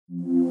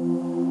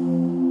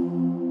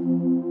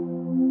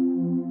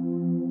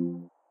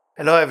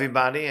Hello,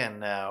 everybody,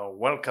 and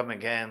welcome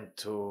again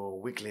to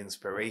Weekly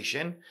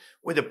Inspiration,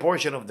 where the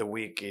portion of the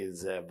week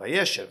is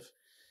Vayeshev.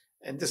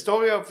 And the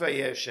story of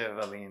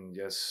Vayeshev,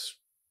 just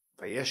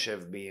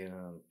Vayeshev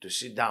being to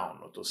sit down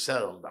or to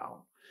settle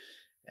down.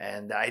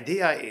 And the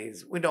idea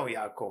is, we know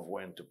Yaakov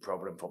went to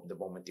problem from the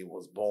moment he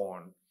was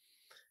born.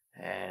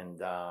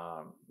 And,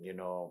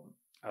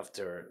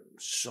 after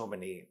so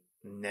many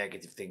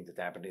negative things that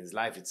happened in his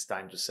life, it's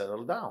time to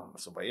settle down.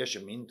 So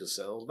Vayeshev means to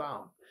settle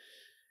down.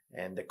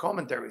 And the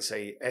commentaries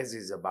say, as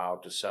he's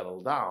about to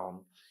settle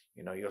down,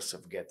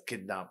 Yosef get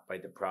kidnapped by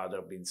the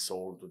brother, being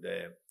sold to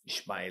the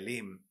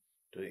Ishmaelim,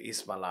 to the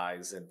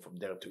Ismailites, and from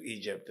there to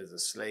Egypt as a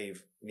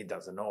slave. He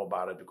doesn't know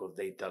about it because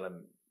they tell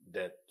him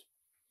that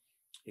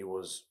he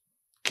was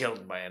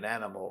killed by an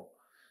animal.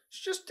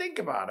 Just think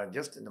about it,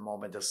 just in the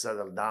moment to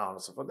settle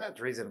down. So for that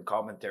reason,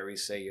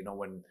 commentaries say,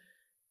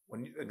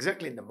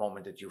 exactly in the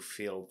moment that you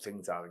feel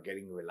things are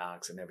getting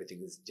relaxed and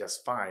everything is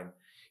just fine,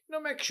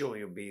 make sure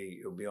you'll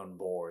be on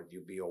board,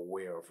 you'll be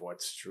aware of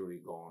what's truly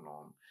going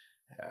on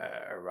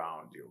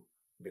around you,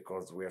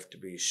 because we have to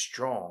be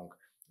strong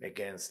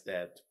against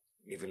that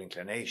evil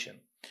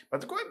inclination.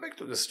 But going back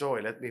to the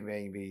story, let me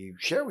maybe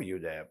share with you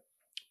the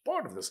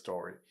part of the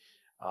story.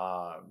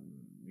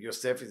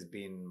 Yosef is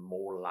being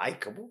more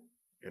likable,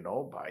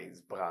 by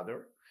his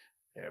brother,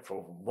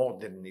 for more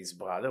than his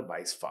brother, by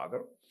his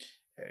father.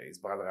 His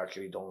brother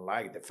actually don't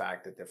like the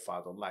fact that the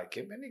father like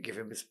him, and he give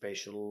him a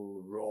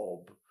special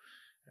robe,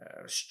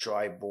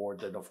 stripe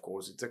board, and of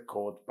course it's a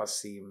coat,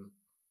 pasim.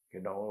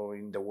 In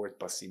the word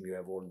pasim, you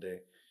have all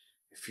the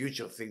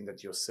future thing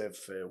that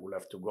Yosef will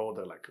have to go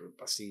there, like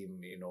pasim,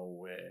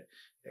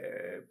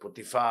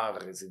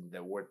 Potiphar is in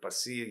the word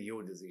pasir,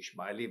 Yud is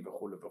Ishmaeli,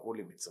 v'chule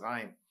v'chule,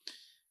 Mitzrayim.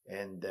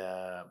 And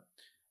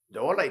the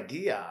whole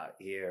idea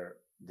here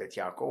that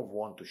Yaakov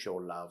want to show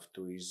love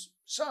to his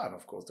son.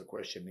 Of course, the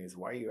question is,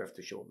 why you have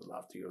to show the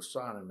love to your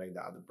son and make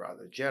the other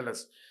brother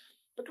jealous?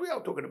 But we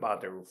are talking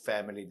about a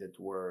family that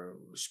were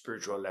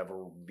spiritual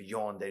level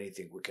beyond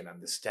anything we can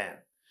understand.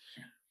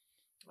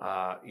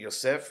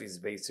 Yosef is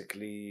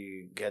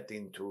basically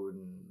getting to,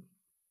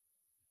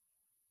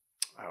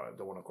 I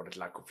don't want to call it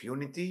lack of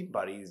unity,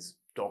 but he's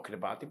talking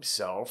about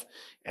himself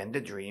and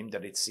the dream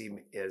that it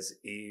seems as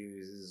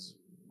is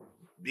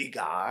the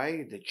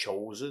guy, the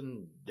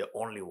chosen, the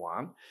only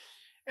one.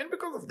 And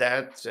because of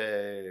that,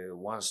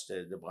 once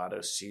the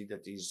brothers see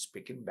that he's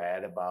speaking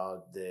bad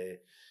about the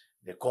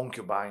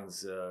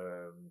concubine's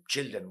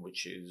children,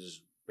 which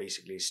is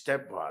basically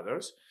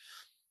stepbrothers,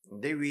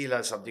 they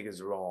realize something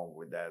is wrong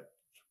with that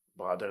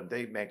brother.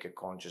 They make a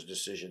conscious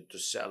decision to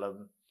sell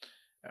him.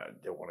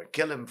 They want to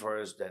kill him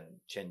first,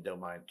 then change their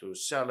mind to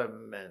sell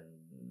him and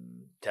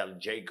tell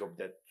Jacob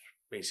that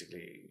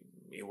basically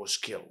he was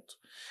killed.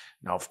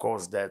 Now, of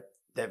course, that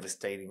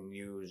devastating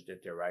news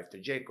that arrived to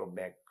Jacob,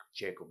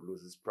 Jacob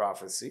loses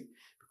prophecy,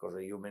 because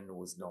a human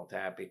who is not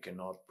happy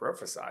cannot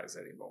prophesize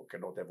anymore,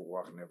 cannot have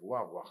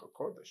ruach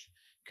hakodesh,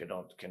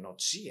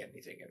 cannot see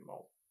anything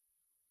anymore.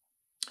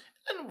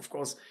 And of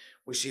course,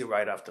 we see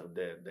right after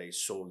they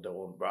sold their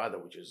own brother,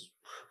 which is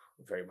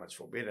very much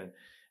forbidden.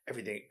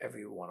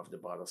 Every one of the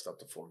brothers start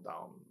to fall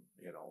down,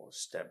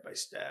 step by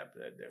step.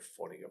 They're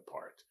falling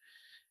apart.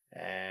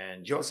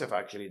 And Joseph,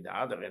 actually, the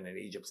other end in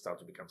Egypt,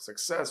 started to become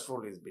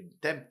successful. He's been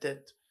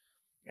tempted,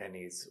 and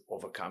he's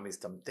overcome his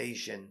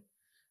temptation.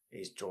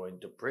 He's thrown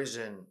into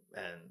prison,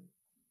 and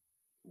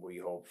we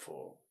hope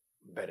for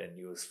better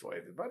news for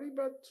everybody,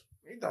 but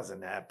it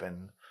doesn't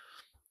happen,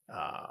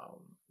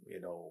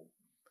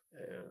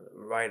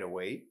 right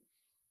away.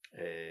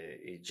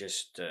 It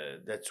just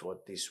that's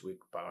what this week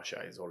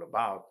parashah is all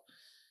about.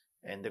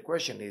 And the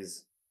question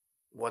is,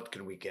 what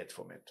can we get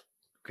from it?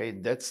 Okay,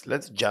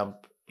 let's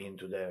jump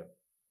into the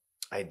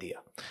idea.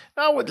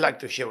 Now, I would like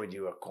to share with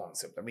you a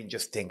concept.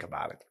 Just think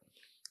about it.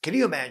 Can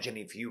you imagine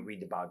if you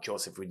read about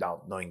Joseph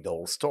without knowing the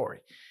whole story?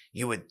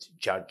 You would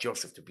judge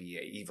Joseph to be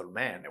an evil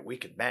man, a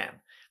wicked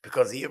man.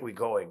 Because here we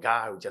go, a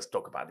guy who just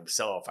talk about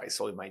himself. I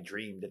saw in my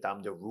dream that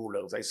I'm the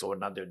rulers. I saw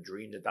another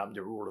dream that I'm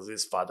the rulers.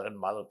 His father and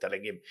mother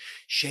telling him,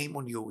 shame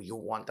on you. You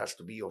want us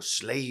to be your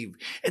slave.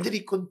 And then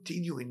he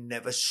continue. He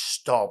never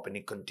stop. And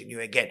he continue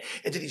again.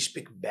 And then he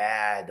speak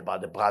bad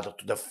about the brother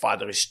to the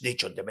father. He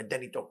snitch on them. And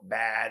then he talk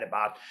bad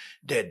about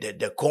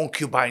the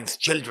concubine's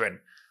children.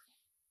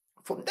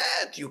 From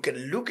that, you can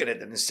look at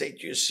it and say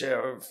to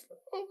yourself,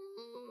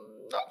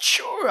 not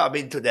sure I'm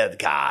into that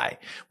guy.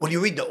 When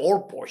you read the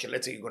old portion,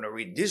 let's say you're going to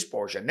read this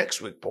portion, next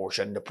week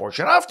portion, the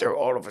portion after,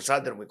 all of a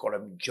sudden we call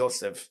him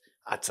Joseph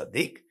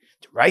Atzadik,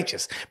 the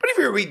righteous. But if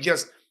you read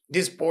just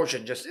this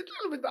portion, just a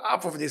little bit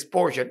half of this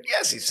portion,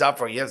 yes, he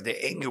suffered, yes, they're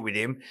angry with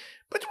him,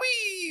 but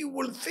we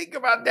will think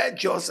about that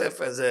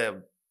Joseph as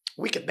a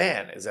wicked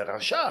man, as a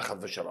Rasha, Chas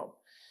v'Shalom.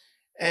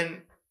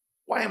 And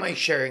why am I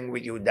sharing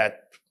with you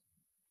that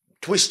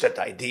twisted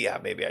idea,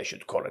 maybe I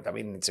should call it?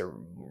 It's a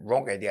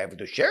wrong idea. I have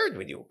to share it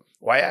with you.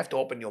 Why I have to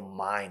open your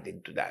mind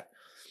into that?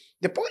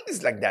 The point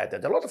is like that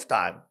a lot of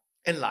time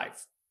in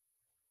life,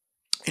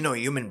 a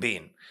human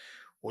being,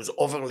 who's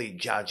overly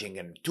judging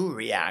and too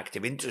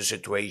reactive into the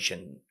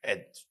situation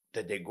that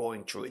they're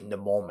going through in the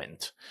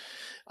moment,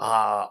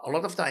 a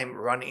lot of time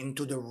run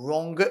into the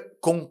wrong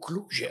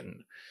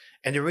conclusion.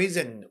 And the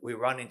reason we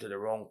run into the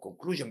wrong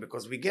conclusion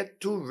because we get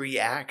too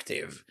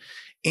reactive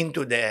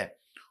into the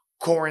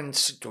current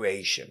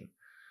situation.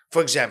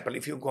 For example,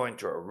 if you're going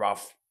through a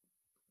rough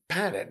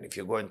pattern, if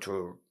you're going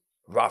through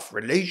a rough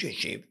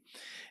relationship,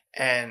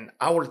 and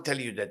I will tell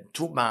you that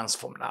 2 months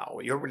from now,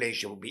 your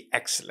relationship will be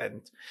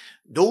excellent.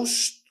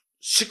 Those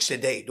 60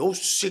 days,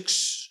 those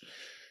 6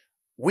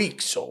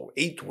 weeks or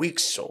 8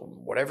 weeks or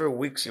whatever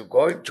weeks you're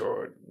going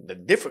through, the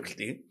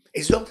difficulty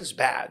is not as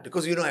bad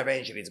because you know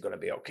eventually it's going to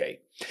be okay.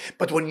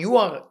 But when you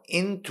are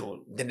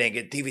into the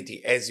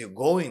negativity as you're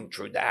going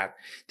through that,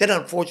 then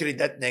unfortunately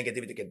that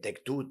negativity can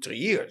take 2-3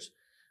 years.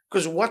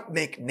 Because what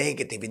makes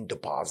negative into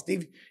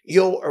positive?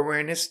 Your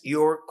awareness,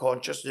 your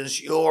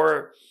consciousness,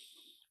 your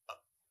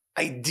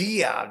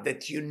idea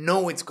that you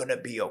know it's going to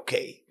be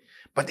okay.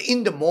 But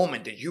in the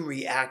moment that you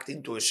react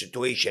into a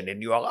situation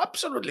and you are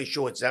absolutely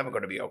sure it's never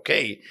going to be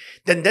okay,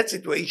 then that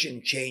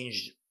situation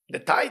changed the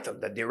title,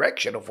 the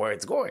direction of where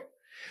it's going.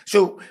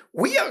 So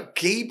we are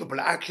capable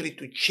actually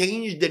to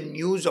change the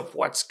news of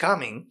what's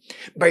coming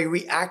by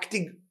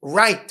reacting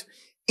right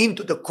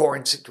into the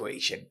current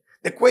situation.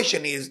 The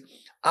question is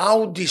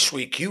how this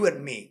week you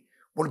and me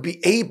will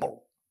be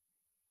able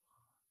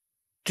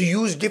to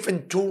use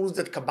different tools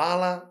that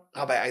Kabbalah,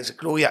 Rabbi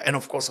Isaac Luria, and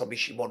of course Rabbi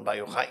Shimon Bar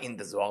Yochai in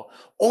the Zohar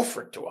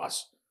offered to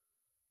us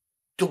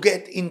to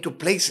get into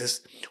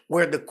places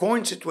where the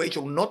current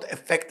situation will not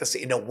affect us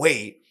in a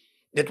way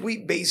that we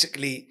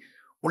basically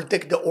will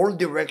take the whole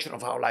direction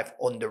of our life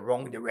on the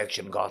wrong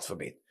direction, God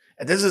forbid.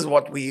 And this is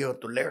what we're here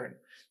to learn.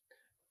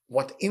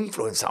 What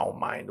influences our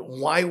mind,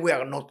 why we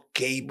are not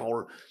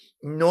capable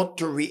not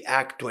to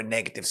react to a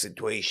negative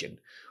situation,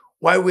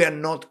 why we are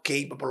not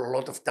capable a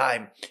lot of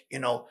time,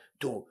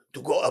 to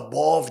go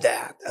above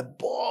that,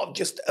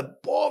 just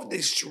above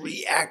this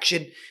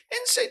reaction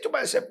and say to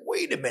myself,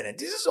 wait a minute,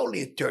 this is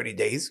only a 30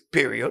 days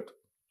period,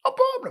 no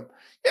problem.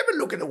 You ever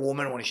look at a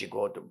woman when she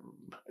go to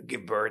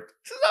give birth?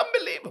 This is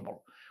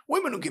unbelievable.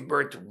 Women who give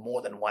birth to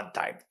more than one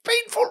time,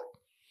 painful.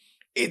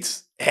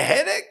 It's a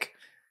headache.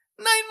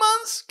 9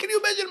 months. Can you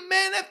imagine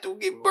men have to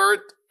give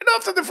birth? And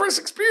after the first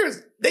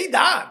experience, they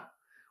die.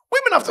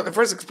 Women after the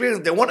first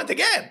experience, they want it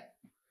again.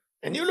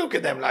 And you look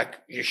at them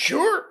like, you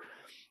sure?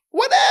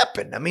 What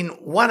happened?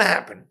 What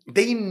happened?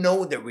 They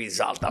know the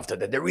result after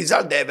that. The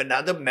result, they have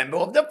another member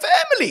of the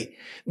family.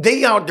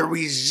 They are the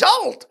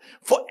result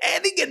for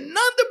adding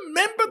another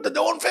member to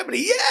their own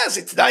family. Yes,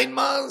 it's 9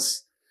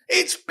 months.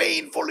 It's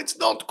painful. It's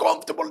not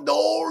comfortable. The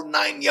whole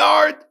 9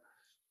 yards.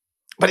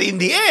 But in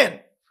the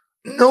end,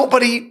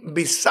 nobody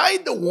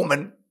beside the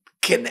woman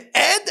can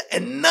add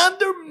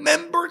another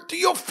member to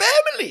your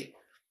family.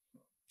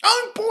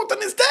 How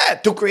important is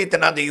that to create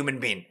another human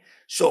being?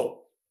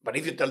 But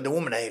if you tell the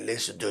woman, hey,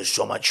 listen, there's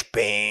so much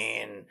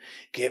pain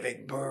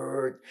giving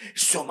birth,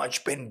 so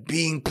much pain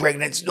being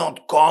pregnant, it's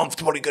not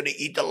comfortable, you're going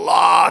to eat a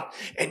lot,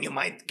 and you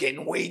might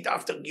gain weight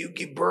after you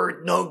give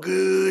birth, no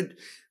good.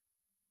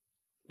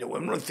 The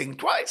woman will think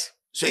twice.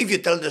 So if you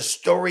tell the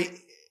story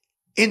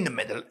in the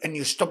middle, and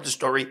you stop the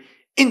story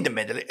in the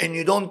middle, and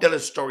you don't tell a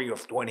story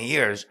of 20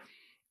 years,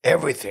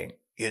 everything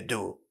you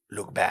do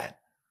look bad.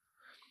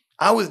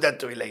 How is that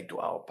to relate to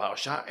our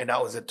parashah, and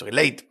how is it to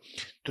relate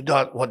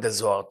to what the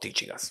Zohar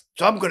teaching us?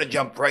 So I'm going to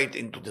jump right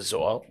into the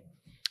Zohar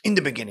in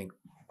the beginning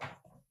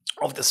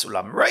of the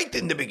Sulam, right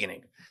in the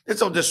beginning.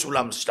 That's how the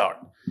Sulam start.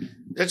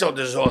 That's how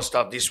the Zohar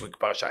start this week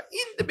parashah.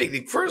 In the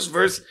beginning, first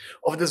verse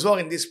of the Zohar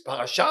in this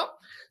parashah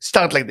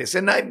start like this,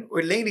 and I'm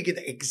relating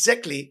it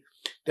exactly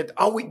that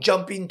how we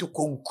jump into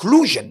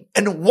conclusion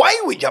and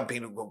why we jump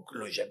into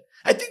conclusion.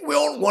 I think we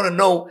all want to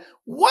know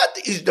what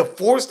is the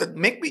force that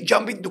make me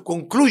jump into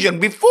conclusion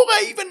before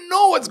I even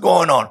know what's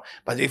going on.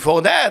 But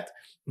before that,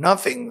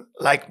 nothing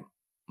like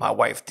my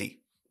wife T.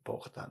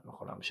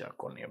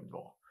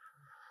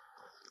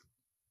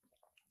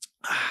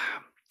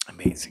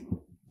 Amazing.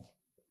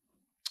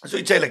 So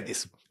it says like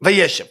this.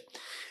 Vayeshev.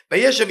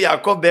 Vayeshev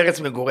Yaakov beretz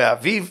megurei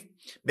aviv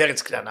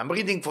beretz Knan. I'm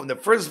reading from the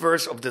first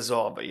verse of the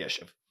Zohar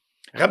Vayeshev.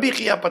 רבי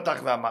חייא פתח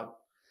ואמר,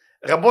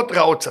 רבות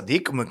רעות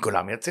צדיק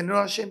ומכולם יצאנו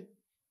השם.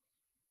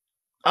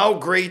 How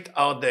great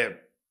are the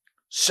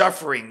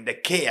suffering, the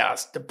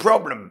chaos, the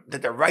problem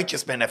that a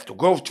righteous man have to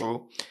go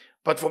through,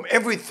 but from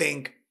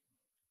everything,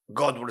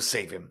 God will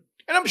save him.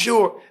 And I'm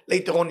sure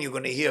later on you're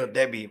going to hear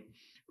Debbie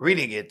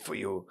reading it for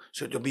you,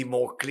 so to be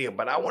more clear,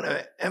 but I want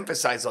to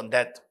emphasize on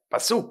that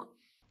pasuk.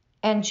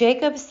 And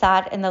Jacob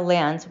sat in the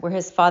lands where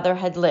his father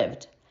had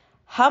lived.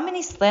 How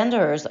many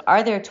slanderers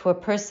are there to a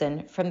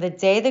person from the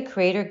day the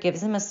Creator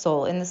gives him a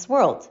soul in this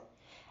world?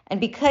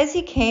 And because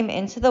he came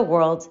into the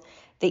world,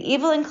 the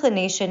evil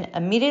inclination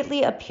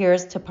immediately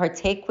appears to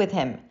partake with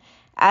him.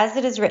 As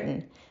it is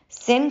written,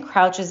 sin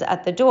crouches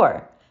at the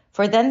door,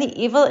 for then the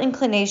evil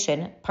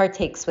inclination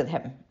partakes with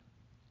him.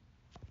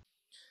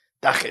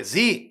 How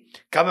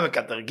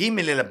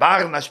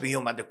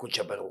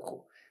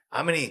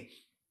many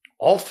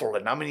awful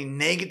and how many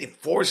negative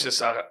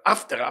forces are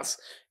after us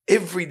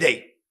every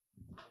day.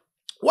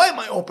 Why am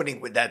I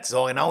opening with that,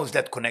 Zohar? And how does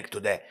that connect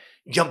to the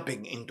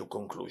jumping into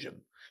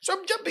conclusion? So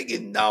I'm jumping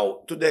in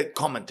now to the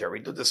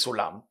commentary, to the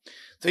Sulam.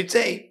 So it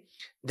say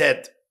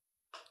that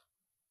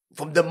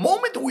from the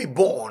moment we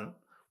born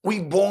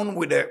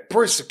with a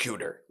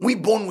persecutor. We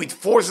born with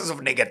forces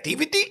of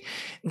negativity,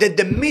 that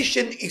the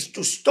mission is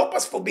to stop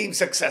us from being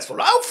successful.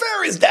 How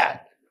fair is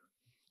that?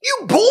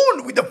 You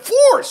born with a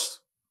force.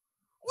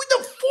 With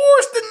a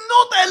force that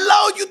not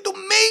allow you to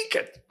make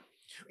it.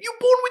 You're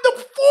born with a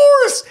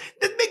force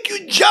that make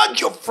you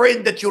judge your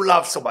friend that you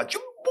love so much.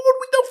 You're born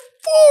with a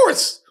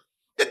force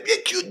that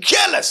make you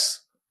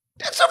jealous.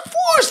 That's a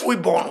force we're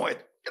born with.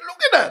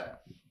 Look at that.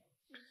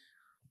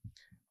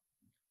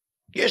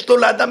 In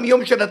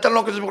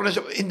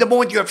the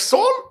moment you have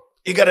soul,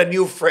 you got a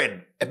new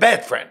friend, a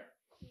bad friend.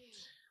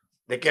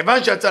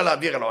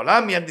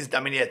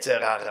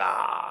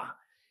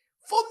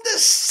 From the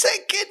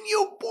second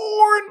you're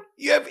born,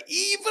 you have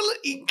evil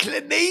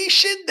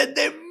inclination that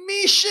the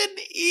mission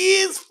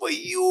is for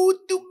you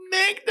to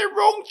make the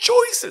wrong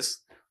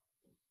choices.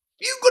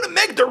 You're going to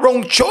make the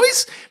wrong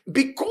choice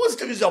because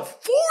there is a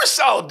force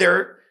out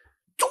there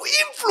to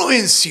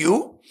influence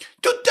you,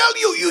 to tell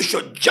you you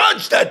should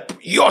judge that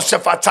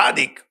Yosef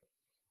HaTzadik.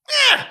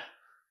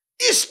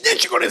 He's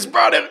snitching on his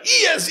brother.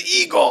 He has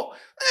ego.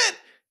 And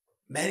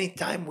many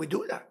times we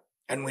do that.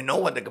 And we know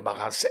what the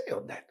Gemara say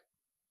on that.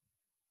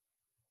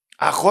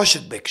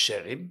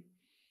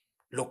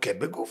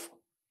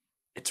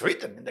 It's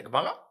written in the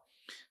Gemara.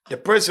 The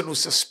person who's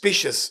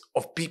suspicious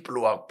of people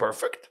who are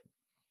perfect,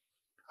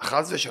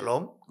 Chaz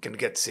v'shalom, can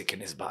get sick in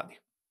his body.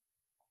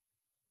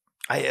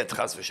 I had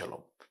Chaz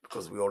v'shalom,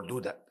 because we all do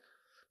that.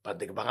 But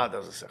the Gemara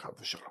doesn't say Chaz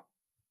v'shalom.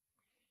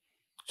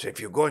 So if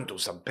you're going through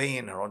some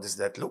pain or all this,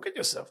 that, look at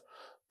yourself.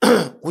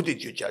 Who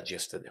did you judge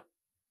yesterday?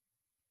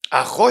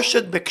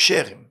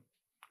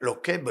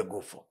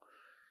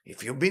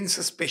 If you've been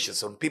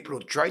suspicious on people who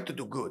try to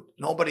do good,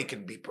 nobody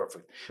can be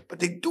perfect. But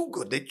they do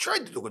good, they try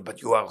to do good,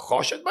 but you are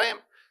choshed by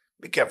him,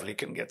 be careful, you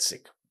can get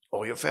sick.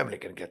 Or your family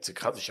can get sick.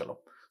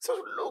 So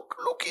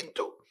look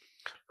into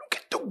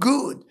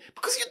good.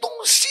 Because you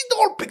don't see the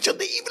whole picture.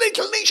 The evil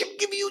inclination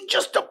give you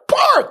just a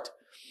part.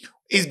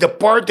 Is the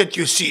part that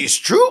you see is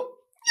true?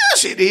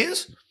 Yes, it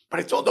is. But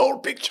it's not the whole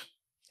picture.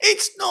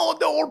 It's not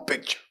the whole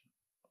picture.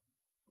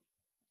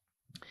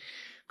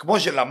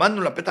 As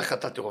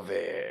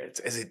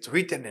it's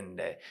written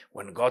in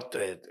when God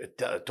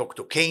talked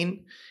to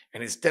Cain,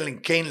 and he's telling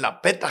Cain,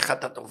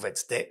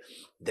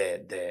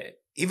 the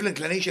evil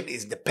inclination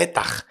is the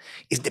petach,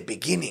 is the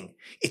beginning.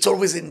 It's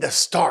always in the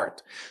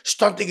start.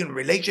 Starting in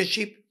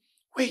relationship,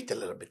 wait a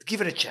little bit,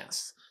 give it a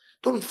chance.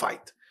 Don't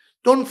fight.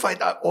 Don't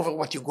fight over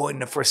what you go in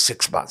the first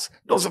 6 months.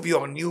 Those of you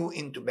who are new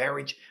into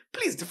marriage,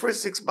 please, the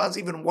first 6 months,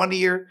 even 1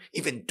 year,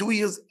 even 2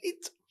 years,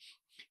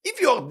 if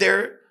you are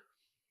there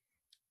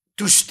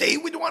to stay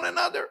with one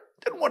another,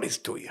 then what is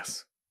 2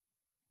 years?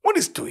 What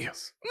is 2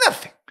 years?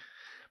 Nothing.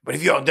 But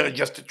if you are there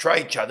just to try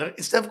each other,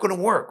 it's never going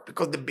to work,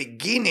 because the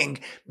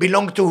beginning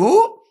belongs to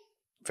who?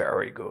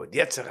 Very good.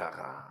 Yetzer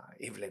hara,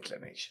 evil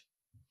inclination.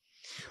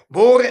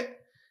 Bore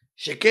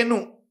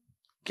shekenu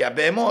ki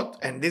habehemot,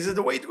 and this is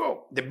the way to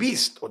go. The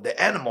beast or the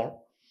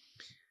animal,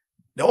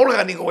 they're all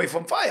running away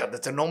from fire.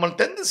 That's a normal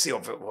tendency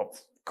of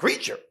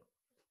creature.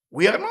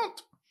 We are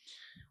not.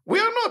 We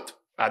are not.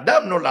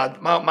 Adam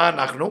nolad, ma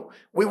anachnu?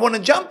 We want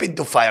to jump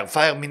into fire.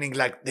 Fire meaning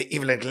like the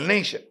evil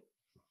inclination.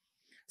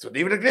 So the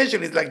evil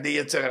inclination is like the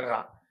Yetzer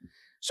hara.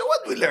 So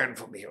what we learn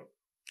from here?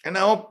 And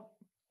I hope,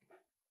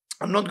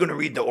 I'm not going to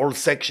read the whole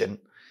section.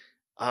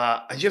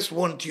 I just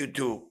want you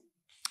to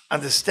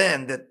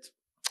understand that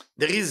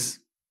there is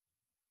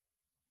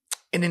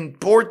an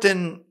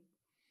important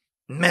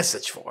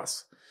message for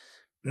us.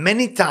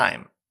 Many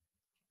times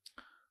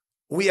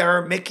we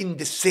are making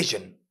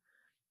decisions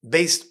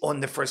based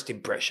on the first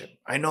impression.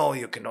 I know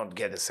you cannot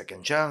get a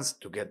second chance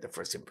to get the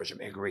first impression.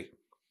 I agree.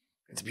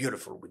 It's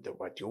beautiful with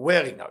what you're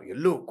wearing, how you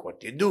look,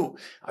 what you do,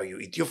 how you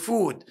eat your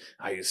food,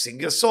 how you sing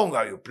your song,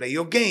 how you play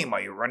your game, how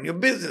you run your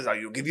business, how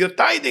you give your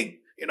tithing.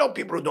 You know,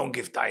 people who don't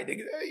give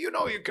tithing, you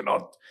know, you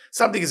cannot,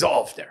 something is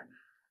off there.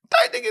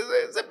 Tithing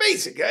is a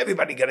basic.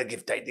 Everybody got to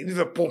give tithing. If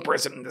you're a poor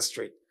person in the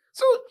street.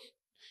 So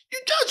you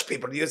judge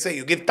people. You say,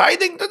 you give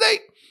tithing today?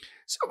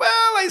 So,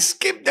 well, I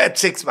skipped that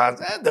 6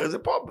 months. There is a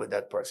problem with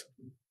that person.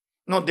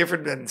 No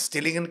different than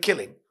stealing and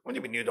killing. What do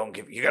you mean you don't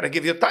give? You got to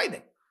give your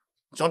tithing.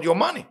 It's not your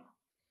money.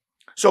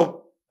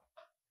 So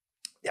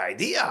the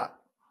idea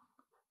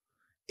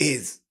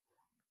is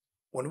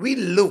when we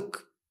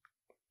look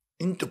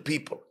into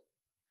people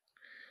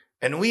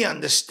and we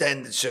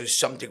understand that there is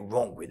something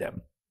wrong with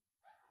them,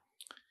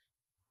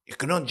 you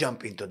cannot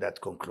jump into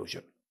that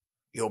conclusion.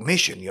 Your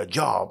mission, your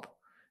job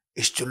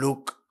is to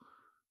look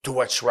to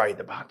what's right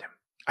about them.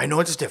 I know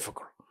it's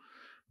difficult,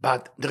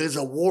 but there is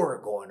a war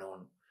going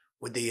on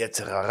with the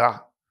Yetzer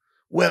hara.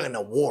 We're in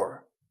a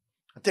war.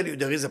 I tell you,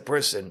 there is a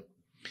person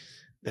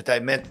that I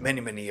met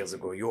many, many years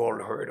ago. You all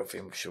heard of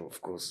him, sure,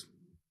 of course.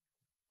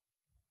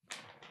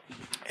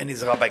 And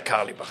he's Rabbi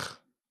Karlibach.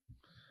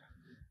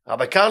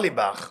 Rabbi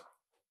Karlibach,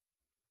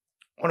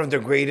 one of the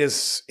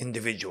greatest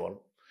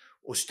individual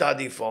who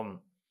studied from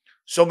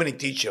so many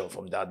teachers,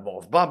 from the Admor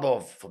of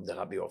Babov, from the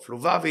Rabbi of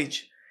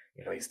Lubavitch.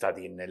 He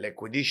studied in the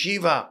Liquid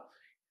Yeshiva.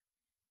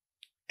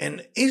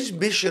 And his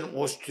mission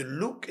was to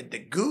look at the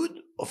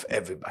good of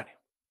everybody.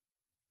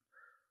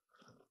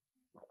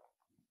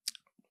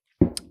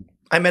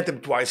 I met him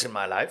twice in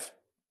my life.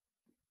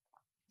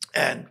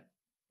 And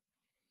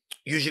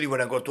usually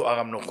when I go to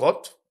Aram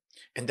Nochot,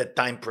 and the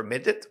time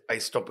permitted, I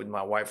stop with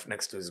my wife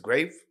next to his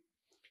grave.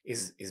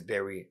 He's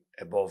buried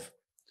above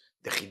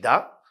the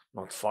Chida,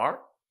 not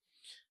far.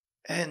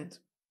 And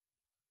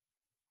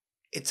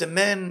it's a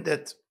man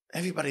that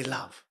everybody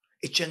loves.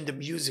 It changed the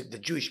music, the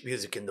Jewish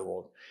music in the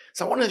world.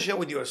 So I want to share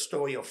with you a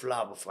story of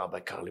love of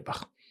Rabbi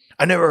Karlibach.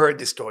 I never heard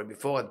this story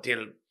before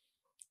until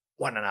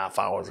 1.5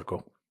 hours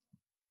ago.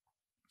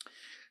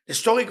 The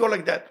story goes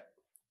like that.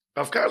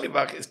 Rav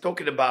Karlibach is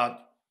talking about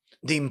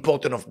the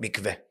importance of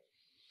mikveh.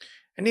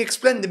 And he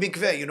explained the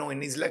mikveh,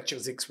 in his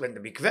lectures he explained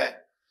the mikveh.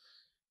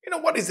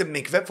 What is the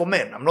mikveh for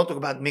men? I'm not talking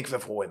about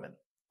mikveh for women.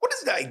 What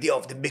is the idea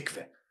of the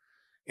mikveh?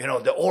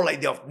 The whole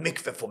idea of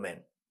mikveh for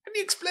men. And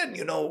he explained,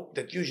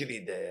 that usually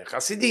the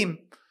Hasidim,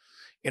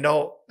 the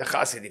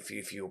Hasid,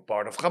 if you're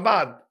part of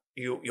Chabad,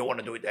 you want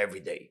to do it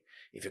every day.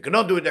 If you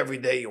cannot do it every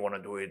day, you want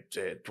to do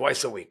it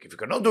twice a week. If you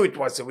cannot do it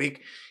twice a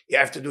week, you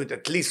have to do it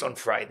at least on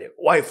Friday.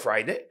 Why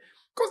Friday?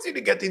 Because if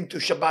you get into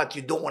Shabbat,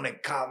 you don't want to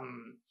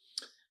come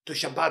to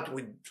Shabbat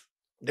with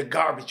the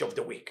garbage of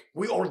the week.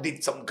 We all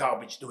did some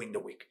garbage during the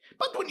week.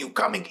 But when you're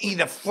coming in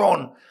the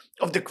front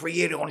of the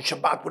Creator on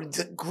Shabbat with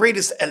the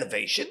greatest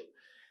elevation,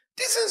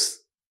 this is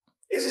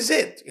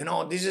it.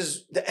 This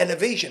is the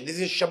elevation. This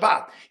is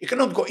Shabbat. You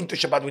cannot go into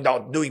Shabbat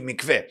without doing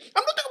mikveh.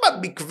 I'm not talking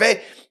about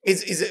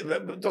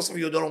mikveh. Those of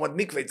you who don't know what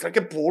mikveh is. It's like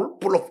a pool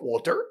of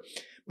water.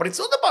 But it's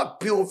not about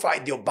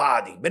purifying your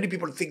body. Many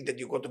people think that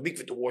you go to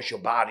mikveh to wash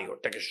your body or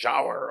take a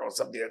shower or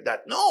something like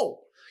that. No.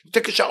 You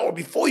take a shower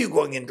before you're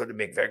going into the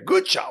mikveh. A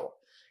good shower.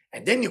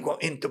 And then you go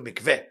into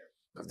mikveh.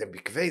 Because the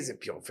mikveh is a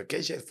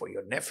purification for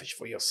your nefesh,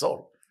 for your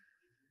soul.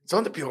 It's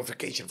not a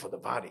purification for the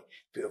body.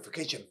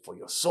 Purification for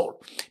your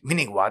soul.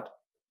 Meaning what?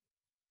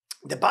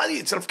 The body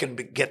itself can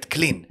get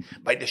clean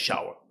by the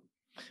shower.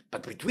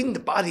 But between the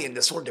body and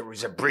the soul, there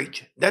is a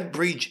bridge. That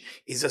bridge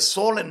is a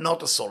soul and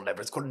not a soul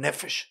level. It's called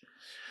nefesh.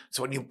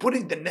 So when you're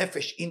putting the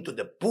nefesh into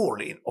the pool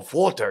of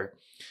water,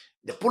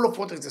 the pool of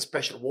water is a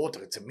special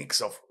water. It's a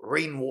mix of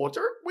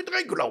rainwater with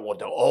regular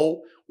water,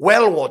 or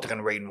well water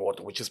and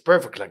rainwater, which is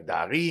perfect, like the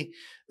Ari,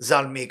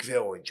 Zal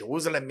Mikveh, or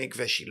Jerusalem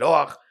Mikveh,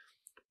 Shiloach.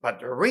 But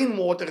the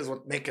rainwater is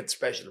what makes it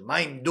special.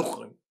 Maim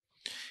Duchrim.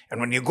 And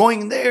when you're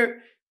going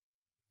there,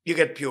 you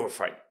get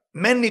purified.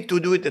 Men need to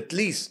do it at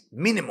least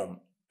minimum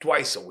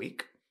twice a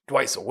week.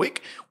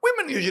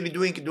 Women usually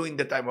doing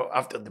the time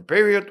after the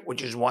period,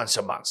 which is once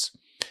a month.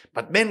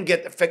 But men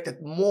get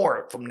affected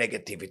more from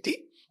negativity,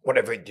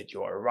 whatever that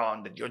you are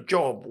around, at your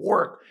job,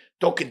 work,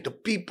 talking to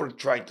people,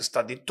 trying to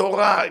study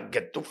Torah,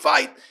 get to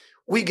fight.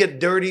 We get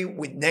dirty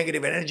with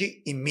negative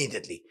energy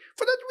immediately.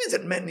 For that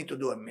reason, men need to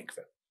do a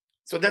mikveh.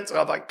 So that's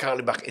Rabbi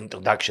Karlibach's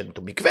introduction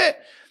to mikveh.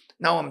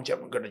 Now I'm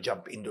going to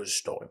jump into the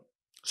story.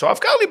 So Rav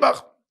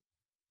Karlibach,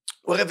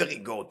 wherever he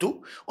go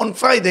to, on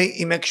Friday,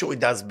 he makes sure he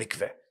does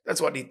mikveh.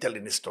 That's what he tells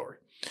in his story.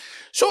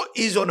 So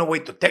he's on the way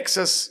to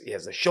Texas. He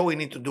has a show he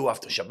needs to do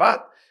after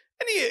Shabbat.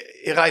 And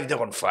he arrived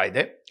there on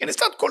Friday. And he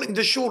started calling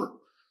the shul.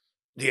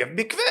 Do you have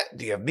mikveh?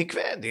 Do you have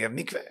mikveh? Do you have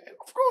mikveh? And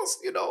of course,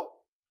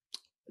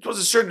 it was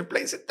a certain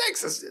place in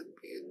Texas.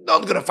 You're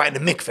not going to find a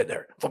mikveh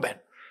there for men.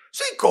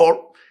 So he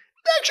called.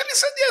 They actually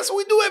said, yes,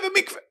 we do have a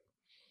mikveh.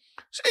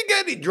 So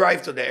again, he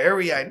drives to the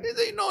area, and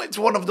it's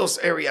one of those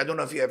areas. I don't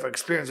know if you ever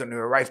experienced when you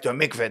arrive to a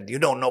mikveh,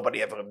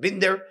 nobody ever been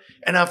there,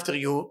 and after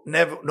you,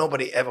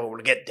 nobody ever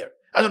will get there.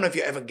 I don't know if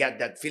you ever get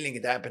that feeling.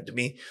 It happened to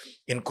me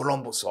in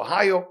Columbus,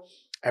 Ohio.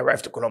 I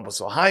arrived to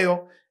Columbus,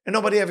 Ohio, and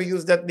nobody ever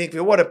used that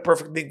mikveh. What a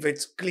perfect mikveh.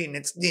 It's clean,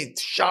 it's neat,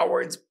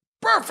 shower, it's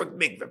perfect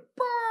mikveh.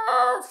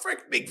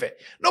 Perfect mikveh.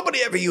 Nobody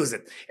ever used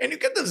it. And you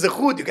get the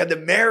zechut, you get the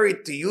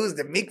merit to use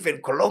the mikveh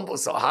in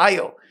Columbus,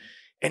 Ohio.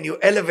 And you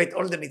elevate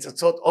all the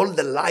nitzotzot, all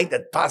the light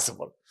that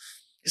possible.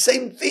 The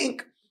same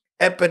thing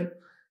happened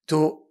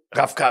to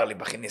Rav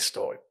Karlibach in his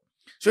story.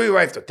 So he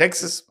arrived to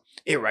Texas,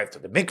 he arrived to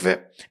the mikveh,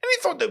 and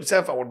he thought to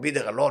himself, I will be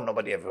there alone,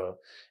 nobody ever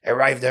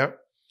arrived there.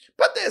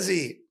 But as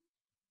he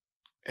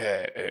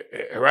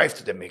arrived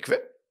to the mikveh,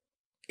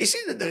 he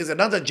sees that there is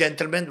another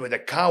gentleman with a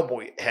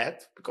cowboy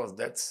hat, because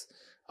that's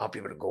how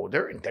people go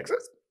there in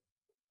Texas.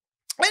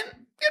 And,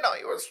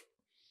 he was...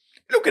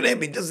 Look at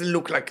him, he doesn't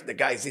look like the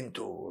guy's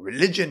into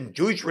religion,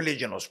 Jewish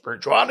religion or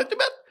spirituality,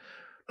 but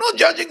no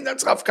judging,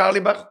 that's Rav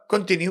Karlibach.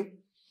 Continue.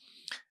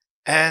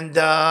 And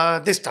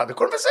they start a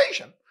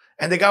conversation.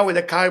 And the guy with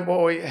the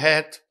cowboy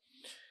hat,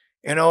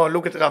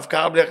 look at Rav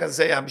Karlibach and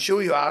say, I'm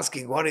sure you're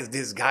asking, what is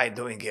this guy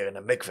doing here in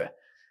a mikveh?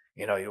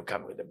 You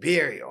come with a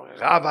beer, you're a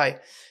rabbi.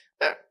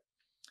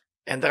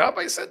 And the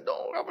rabbi said,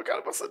 no, Rabbi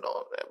Karlibach said,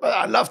 no, but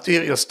I'd love to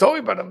hear your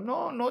story, but I'm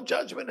no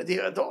judgment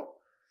here at all.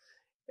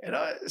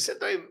 I said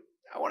to him,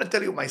 I want to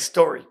tell you my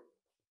story.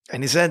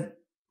 And he said,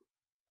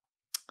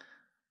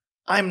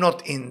 I'm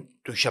not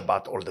into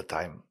Shabbat all the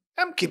time.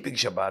 I'm keeping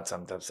Shabbat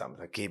sometimes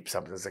I keep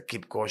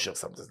kosher,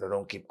 sometimes I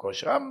don't keep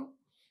kosher. I'm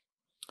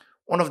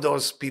one of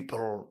those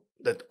people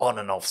that on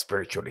and off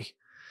spiritually.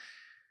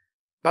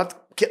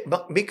 But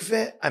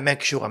mikveh, I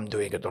make sure I'm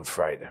doing it on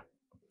Friday.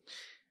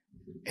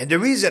 And the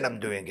reason I'm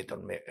doing it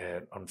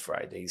on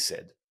Friday, he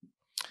said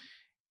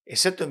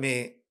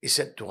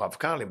to Rav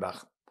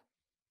Karlibach,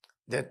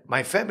 that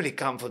my family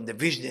come from the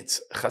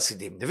Vizhnitz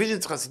Hasidim. The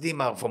Vizhnitz Hasidim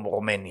are from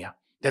Romania.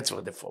 That's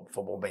where they're from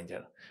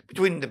Romania.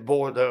 Between the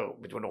border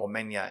between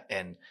Romania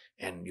and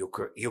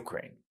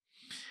Ukraine.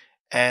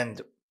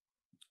 And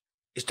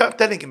he started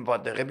telling him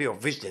about the Rebbe of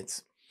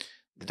Vizhnitz.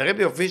 The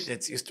Rebbe of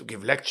Vizhnitz used to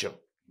give lecture.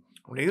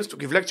 When he used to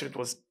give lecture, it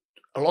was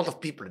a lot of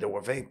people. They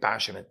were very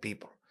passionate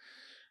people.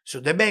 So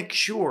they make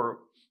sure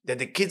that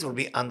the kids will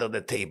be under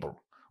the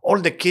table. All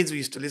the kids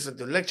used to listen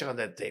to the lecture on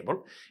that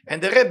table,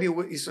 and the Rebbe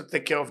used to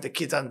take care of the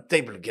kids on the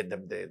table, get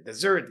them the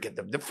dessert, get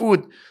them the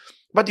food,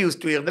 but he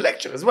used to hear the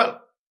lecture as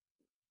well.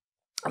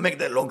 I'll make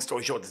that long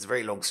story short. It's a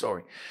very long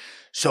story.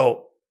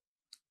 So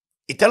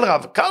he told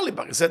Rav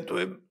Karlibach, he said to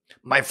him,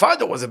 my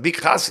father was a big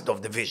chassid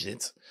of the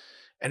Vizhnitz,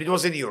 and it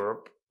was in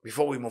Europe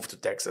before we moved to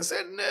Texas,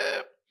 and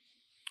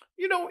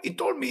he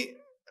told me,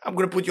 I'm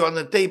going to put you on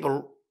the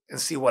table and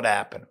see what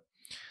happened.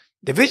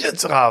 The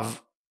Vizhnitz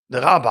Rav, the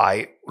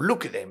rabbi,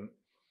 looked at him,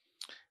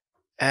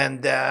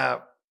 and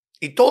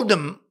he told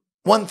them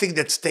one thing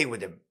that stayed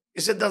with him.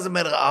 He said, doesn't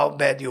matter how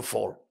bad you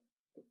fall.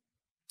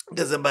 It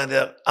doesn't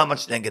matter how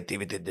much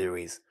negativity there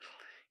is.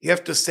 You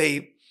have to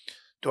say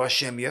to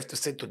Hashem, you have to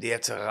say to the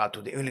Yetzer Hara,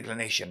 to the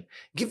Inclination,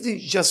 give me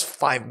just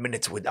 5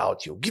 minutes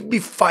without you. Give me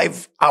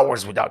 5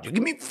 hours without you.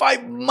 Give me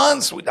 5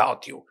 months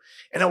without you.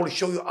 And I will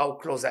show you how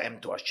close I am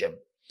to Hashem.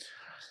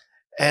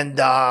 And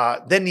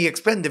then he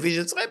explained, the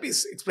Vizhnitz Rebbe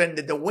explained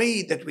that the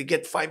way that we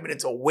get 5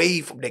 minutes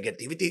away from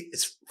negativity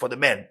is for the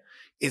men,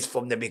 is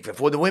from the mikveh.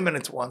 For the women,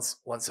 it's once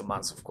a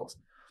month, of course.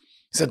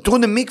 So through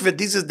the mikveh,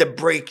 this is the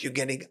break you're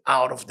getting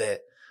out of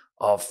the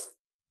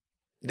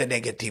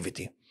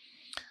negativity.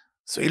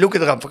 So you look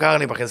at Rav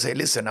Karlibach and say,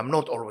 listen, I'm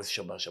not always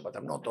Shomer Shabbat.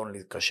 I'm not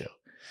only kosher.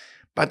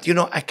 But,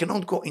 I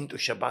cannot go into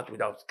Shabbat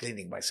without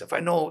cleaning myself. I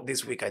know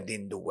this week I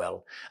didn't do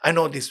well. I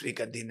know this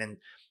week I didn't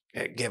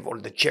give all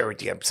the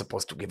charity I'm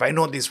supposed to give. I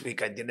know this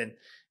week I didn't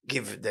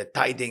give the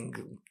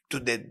tithing to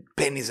the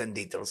pennies and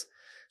details.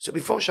 So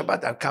before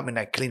Shabbat, I come and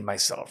I clean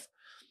myself.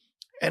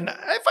 And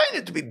I find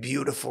it to be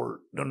beautiful.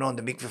 The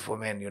mikveh for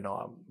men,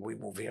 we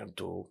move here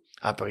to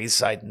Upper East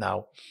Side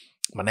now,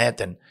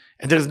 Manhattan,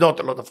 and there's not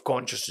a lot of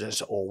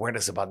consciousness or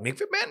awareness about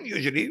mikveh. Men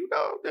usually,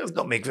 there's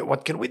no mikveh.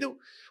 What can we do?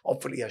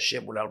 Hopefully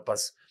Hashem will help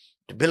us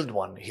to build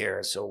one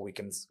here so we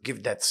can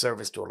give that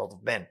service to a lot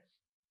of men.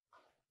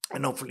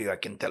 And hopefully I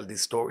can tell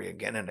this story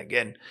again and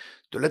again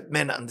to let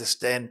men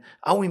understand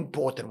how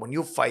important when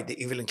you fight the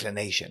evil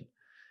inclination.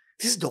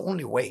 This is the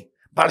only way.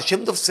 Baal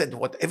Shem Tov said,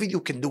 whatever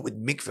you can do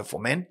with mikveh for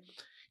men,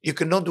 you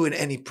cannot do in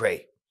any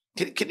pray.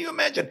 Can you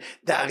imagine?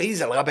 The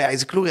Arizal, Rabbi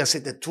Isaac Luria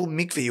said that through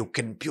mikveh you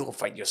can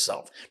purify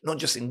yourself, not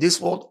just in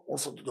this world,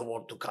 also to the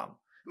world to come.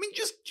 I mean,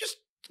 just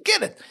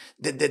get it.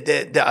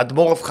 The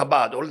Admor of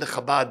Chabad, all the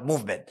Chabad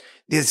movement,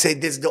 they say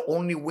this is the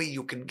only way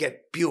you can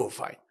get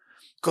purified.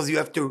 Because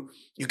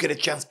you get a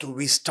chance to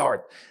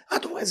restart.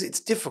 Otherwise, it's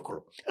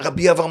difficult.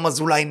 Rabbi Avram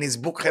Mazulai in his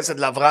book, Chesed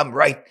L'Avram,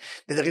 write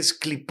that there is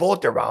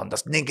klipot around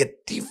us,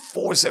 negative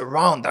force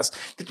around us,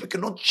 that we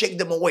cannot shake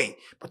them away.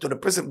 But to the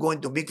person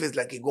going to mikveh, it's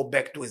like he go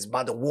back to his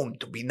mother womb,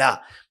 to Binah.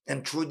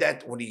 And through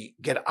that, when he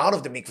get out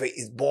of the mikveh,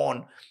 he's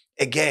born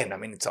again. I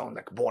mean, it sounds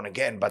like born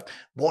again, but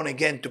born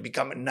again to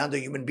become another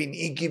human being.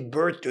 He give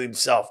birth to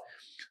himself.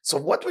 So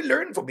what we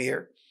learn from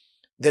here,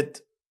 that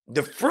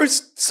the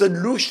first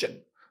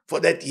solution for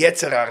that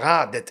Yetzer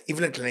Hara, that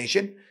evil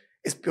inclination,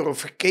 is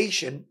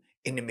purification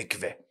in the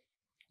mikveh.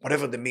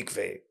 Whatever the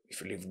mikveh, if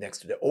you live next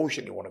to the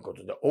ocean, you want to go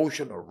to the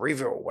ocean or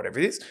river or whatever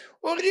it is,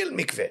 or real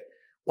mikveh.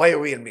 Why a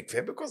real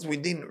mikveh? Because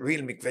within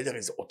real mikveh there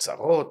is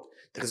otzarot,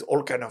 there is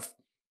all kind of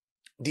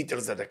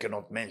details that I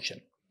cannot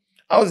mention.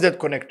 How does that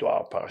connect to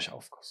our parashah,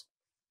 of course?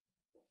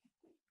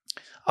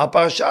 Our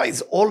parashah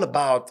is all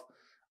about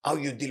how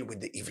you deal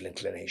with the evil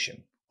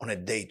inclination on a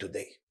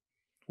day-to-day.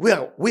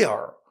 We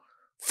are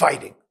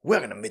fighting.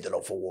 We're in the middle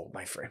of a war,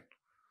 my friend.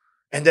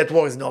 And that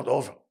war is not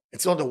over.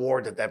 It's not a war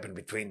that happened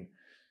between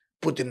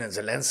Putin and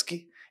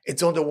Zelensky.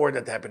 It's not a war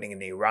that's happening in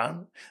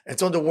Iran.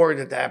 It's not a war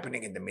that's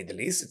happening in the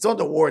Middle East. It's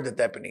not a war that's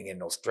happening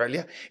in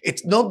Australia.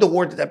 It's not the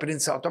war that happened in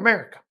South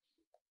America.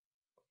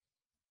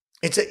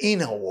 It's an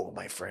inner war,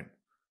 my friend,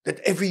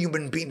 that every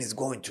human being is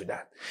going through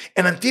that.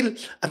 And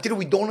until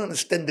we don't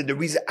understand that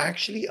there is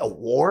actually a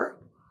war,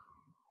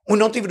 we're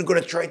not even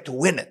going to try to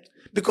win it.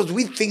 Because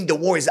we think the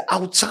war is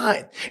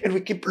outside. And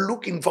we keep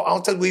looking for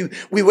outside.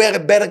 We wear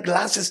better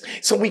glasses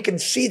so we can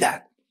see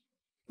that.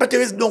 But there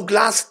is no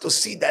glass to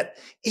see that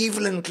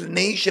evil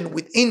inclination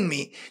within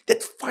me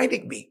that's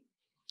fighting me.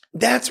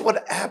 That's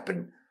what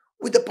happened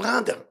with the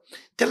brother.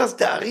 Tell us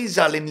the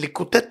Arizal in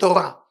Likutei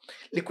Torah.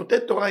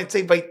 Likutei Torah, it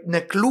says,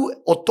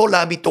 Vayitnaklu oto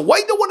la'amito. Why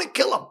do you want to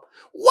kill him?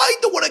 Why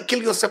do you want to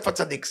kill Yosef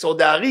HaTzadik? So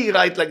the Ari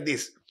write like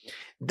this.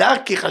 דע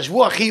כי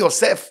חשבו אחי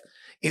יוסף,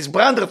 his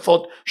brother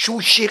thought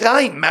שהוא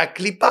שיריים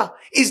מהקליפה,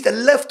 is the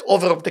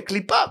leftover of the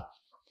קליפה,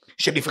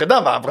 שנפרדה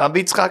מאברהם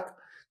ויצחק,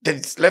 that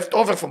it's left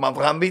over from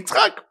אברהם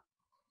ויצחק.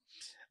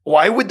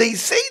 Why would they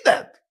say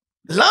that?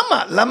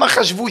 למה? למה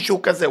חשבו שהוא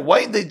כזה?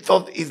 Why they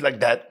thought he's like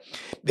that?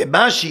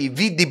 ומה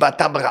שהביא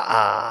דיבתם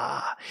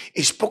רעה.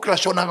 He spoke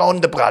לשון הרע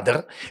on the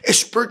brother. A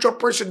spiritual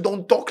person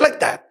don't talk like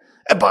that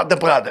about the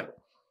brother.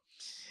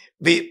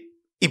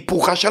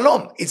 והיפוך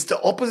השלום. It's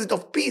the opposite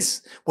of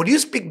peace. When you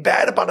speak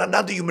bad about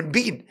another human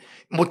being,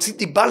 מוציא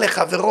דיבה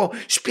לחברו,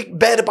 speak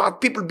bad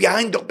about people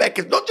behind their back,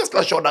 it's not just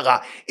לשון הרע,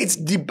 it's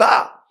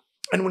דיבה.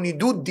 And when you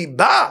do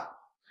דיבה,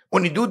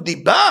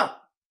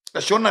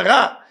 לשון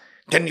הרע,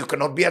 then you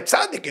cannot be a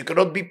tzaddik, you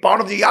cannot be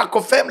part of the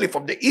Yaakov family,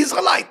 from the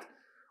Israelite.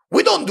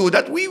 We don't do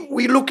that.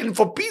 We're looking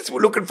for peace, we're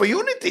looking for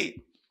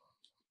unity.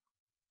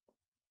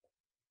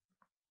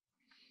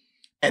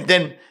 And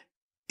then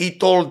he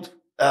told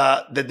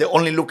that they're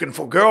only looking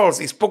for girls.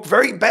 He spoke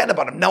very bad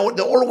about them. Now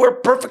they all were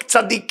perfect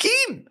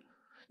tzaddikim.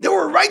 They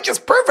were righteous,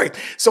 perfect.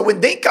 So when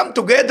they come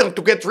together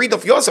to get rid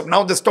of Yosef,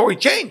 now the story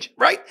changed,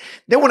 right?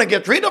 They want to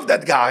get rid of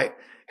that guy.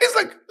 It's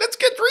like, let's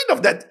get rid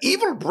of that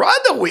evil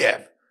brother we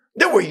have.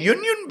 There were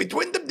union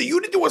between them. The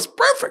unity was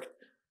perfect.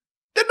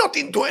 They're not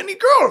into any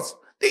girls.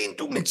 They're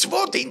into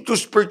mitzvot, they're into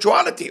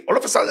spirituality. All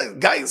of a sudden,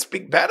 guys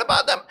speak bad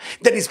about them.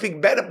 Then he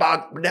speak bad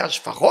about bnei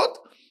hashfachot,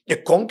 the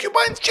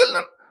concubines'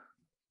 children.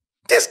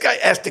 This guy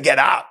has to get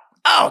out.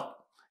 Out.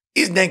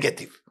 He's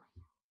negative.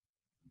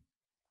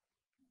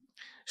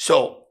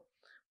 So,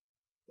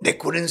 they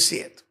couldn't see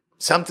it.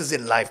 Sometimes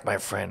in life, my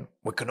friend,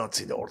 we cannot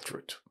see the whole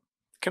truth.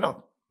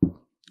 Cannot.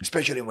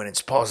 Especially when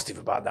it's positive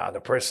about the other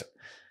person.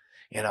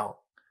 You know,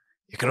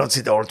 you cannot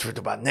see the whole truth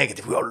about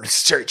negative. We're always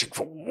searching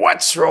for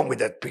what's wrong with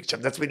that picture.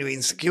 That's when we're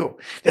insecure.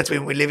 That's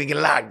when we're living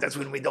in lack. That's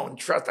when we don't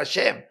trust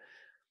Hashem.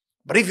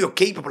 But if you're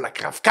capable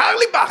like Rav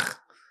Karlibach,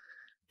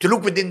 to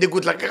look within the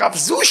good like Rav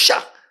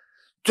Zusha,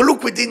 to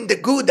look within the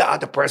good the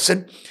other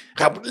person,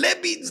 Rav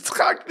Levi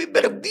Yitzchak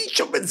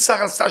Berdisho Ben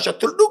Sarah Sasha,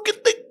 to look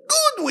at the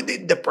good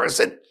within the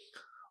person,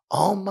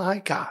 oh my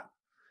God,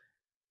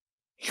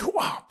 you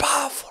are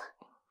powerful.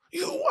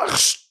 You are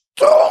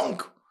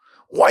strong.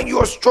 Why you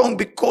are strong?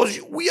 Because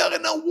we are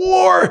in a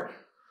war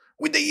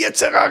with the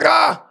Yetzer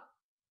Hara.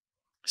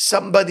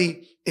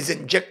 Somebody is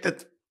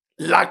injected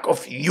lack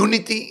of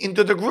unity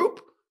into the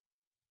group.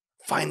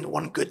 Find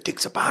one good thing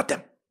about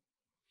them.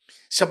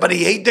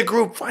 Somebody hate the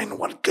group. Find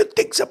one good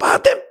thing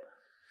about them.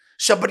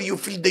 Somebody you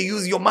feel they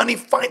use your money.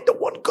 Find the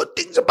one good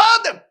thing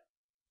about them.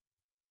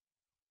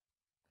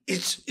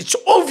 It's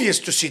obvious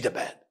to see the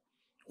bad.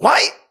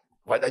 Why?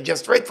 Why I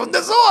just read from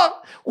the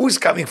Zohar. Who's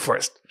coming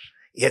first?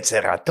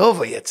 Yetzer Tov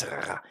or Yetzer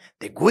Hara?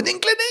 The good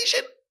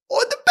inclination or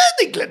the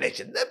bad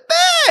inclination? The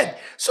bad.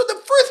 So the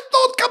first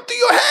thought come to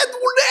your head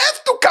will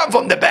have to come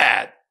from the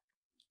bad.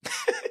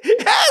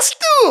 It has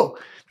to.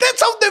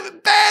 That's how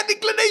the bad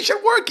inclination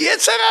works.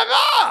 Yetzer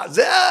Hara.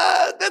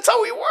 That's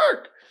how we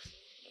work.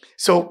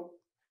 So,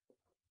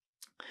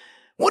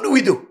 what do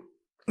we do?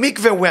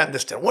 Mikveh, we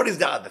understand. What is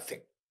the other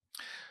thing?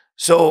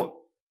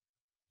 So,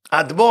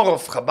 Admor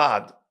of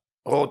Chabad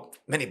wrote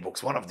many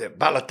books. One of the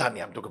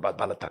Balatanya, I'm talking about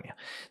Balatanya.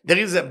 There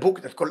is a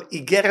book that's called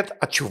Igeret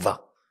HaTshuva.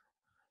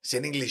 It's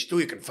in English too,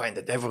 you can find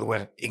it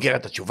everywhere.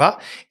 Igeret HaTshuva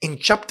in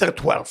chapter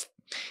 12.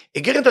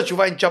 Igeret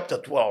HaTshuva in chapter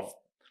 12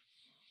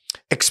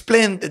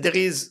 explained that there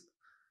is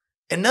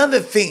another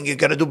thing you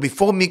gotta do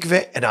before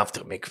mikveh and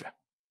after mikveh.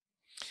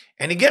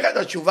 And Igeret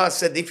HaTshuva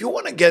said, if you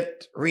want to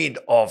get rid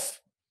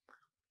of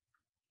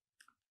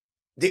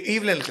the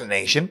evil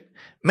inclination,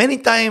 many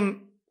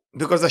times,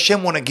 because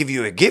Hashem want to give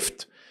you a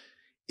gift,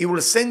 He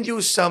will send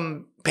you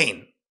some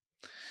pain,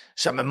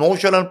 some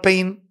emotional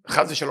pain,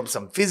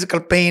 some physical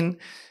pain,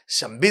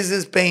 some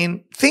business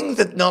pain, things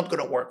that not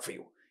going to work for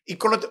you. He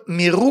call it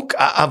miruk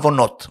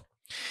ha'avonot.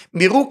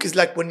 Miruk is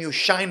like when you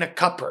shine a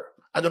copper.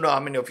 I don't know how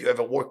many of you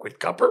ever work with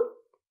copper.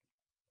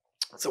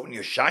 So when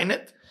you shine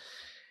it,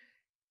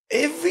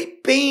 every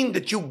pain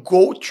that you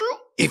go through,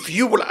 if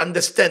you will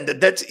understand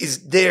that that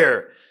is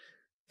there,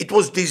 it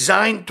was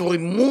designed to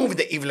remove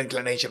the evil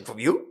inclination from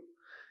you,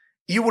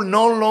 you will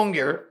no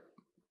longer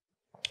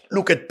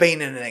look at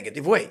pain in a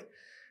negative way.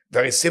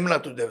 Very similar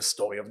to the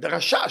story of the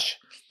Rashash.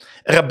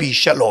 Rabbi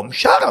Shalom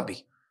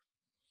Sharabi.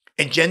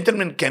 A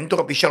gentleman came to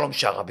Rabbi Shalom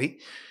Sharabi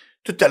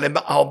to tell him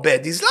how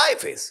bad his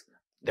life is.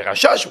 The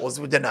Rashash was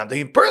with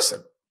another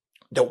person.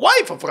 The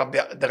wife of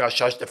Rabbi the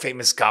Rashash, the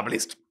famous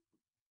Kabbalist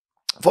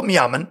from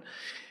Yemen,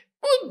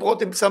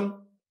 brought him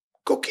some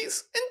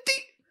cookies and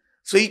tea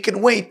so he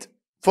can wait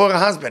for a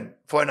husband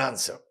for an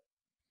answer.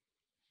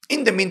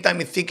 In the meantime,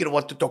 he's thinking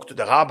what to talk to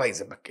the rabbi. He's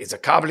a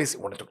Kabbalist.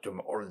 He want to talk to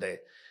him all the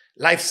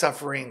life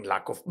suffering,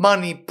 lack of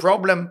money,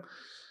 problem.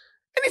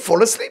 And he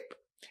fall asleep.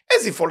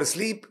 As he fall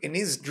asleep, in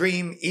his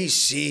dream, he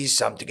sees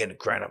something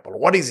incredible.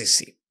 What does he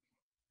see?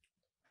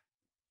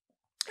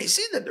 He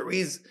sees that there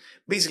is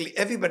basically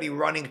everybody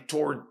running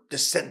toward the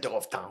center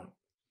of town.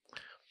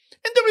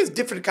 And there is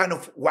different kind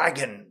of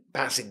wagon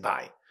passing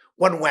by.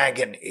 One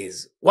wagon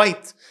is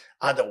white,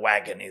 other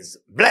wagon is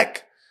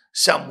black,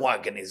 some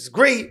wagon is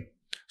gray.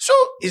 So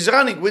he's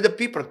running with the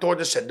people toward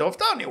the center of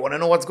town. You want to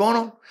know what's going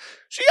on?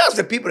 So he asks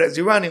the people as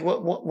he's running,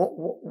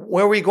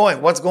 where are we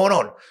going? What's going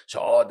on?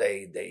 So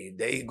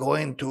they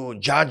going to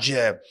judge.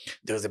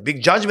 There's a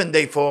big judgment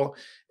day for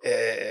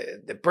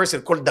the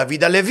person called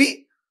David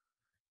Levi.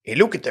 He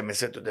looked at them and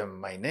said to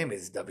them, my name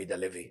is David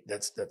Levi.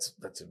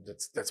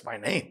 That's my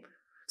name.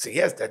 So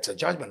yes, that's a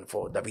judgment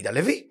for David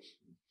Levi.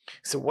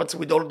 So what's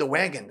with all the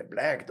wagon, the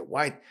black, the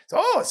white? So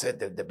I said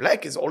the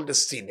black is all the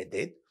sin it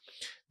did.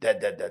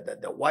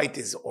 The white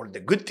is all the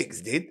good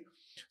things did.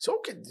 So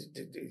okay,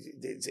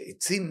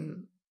 it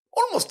seemed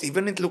almost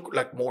even, it looked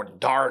like more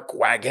dark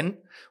wagon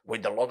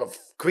with a lot of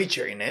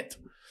creature in it.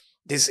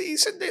 They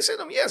said,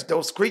 yes,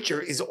 those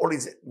creature is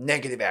always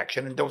negative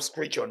action, and those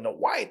creature on the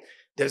white,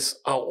 there's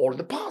all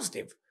the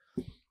positive.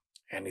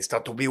 And he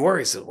started to be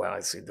worried. He said, well, I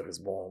see there is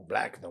more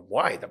black than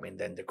white. I mean,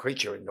 then the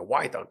creature in the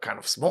white are kind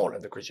of small,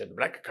 and the creature in the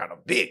black are kind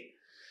of big.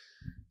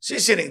 So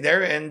he's sitting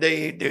there, and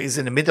there is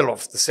in the middle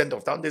of the center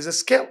of town, there's a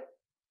scale.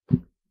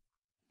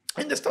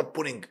 And they start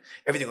putting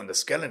everything on the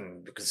scale,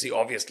 and you can see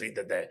obviously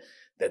that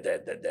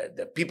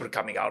the people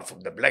coming out from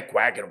the black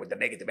wagon with the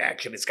negative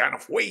action is kind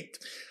of weight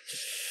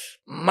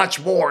much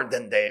more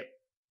than the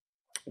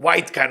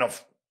white kind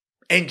of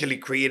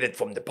angely created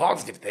from the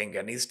positive thing,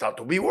 and he start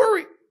to be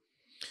worried.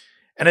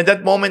 And at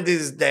that moment,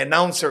 is the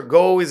announcer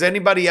go, is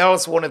anybody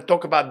else want to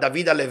talk about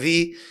David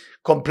Levi,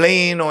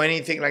 complain or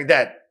anything like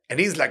that? And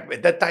he's like,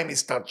 at that time, he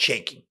starts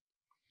shaking.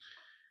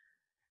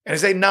 And I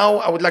say, now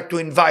I would like to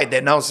invite, the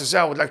announcer says,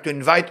 I would like to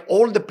invite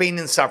all the pain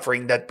and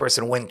suffering that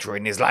person went through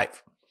in his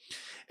life.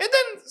 And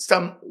then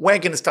some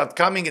wagons start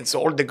coming, it's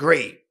all the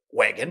gray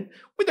wagon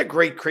with a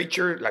gray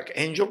creature like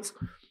angels.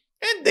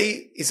 And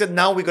he said,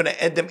 now we're going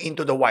to add them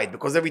into the white,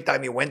 because every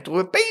time he went through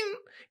a pain,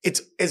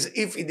 it's as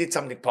if he did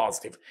something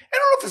positive.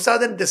 And all of a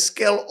sudden, the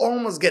scale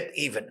almost get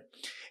even.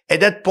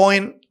 At that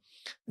point,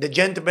 the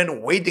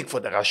gentleman waiting for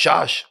the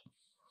Rashash,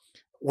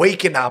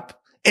 waking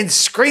up and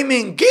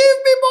screaming, give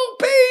me more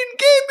pain,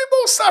 give me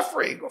more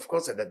suffering. Of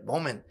course, at that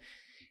moment,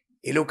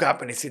 he look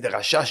up and he see the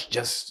Rashash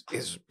just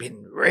has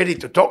been ready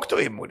to talk to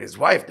him with his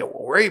wife. They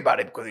were worried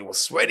about it because he was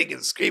sweating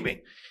and screaming.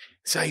 He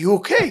said, are you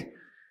okay? He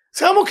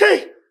said, I'm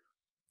okay.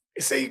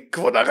 He said,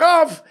 Kvod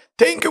Harav,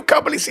 thank you,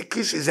 Kabbalah. He said,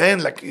 kiss his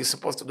hand like you're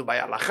supposed to do by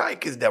halacha. He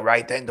kissed the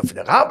right hand of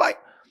the rabbi.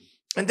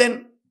 And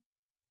then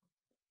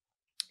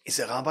he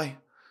said, Rabbi,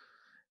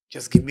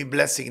 just give me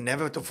blessing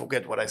never to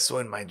forget what I saw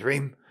in my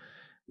dream,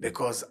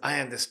 because I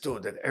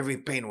understood that every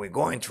pain we're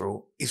going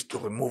through is to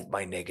remove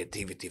my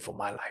negativity from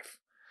my life.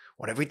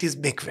 Whatever it is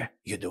mikveh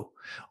you do,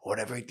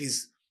 whatever it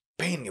is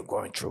pain you're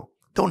going through,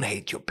 don't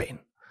hate your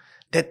pain.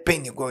 That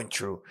pain you're going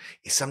through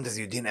is sometimes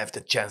you didn't have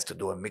the chance to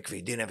do a mikveh,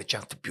 you didn't have a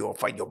chance to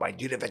purify your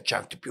mind, you didn't have a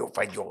chance to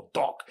purify your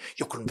talk,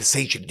 your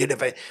conversation, you didn't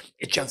have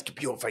a chance to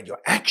purify your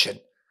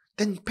action.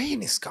 Then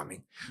pain is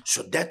coming.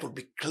 So that will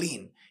be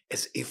clean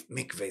as if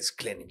mikveh is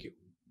cleaning you.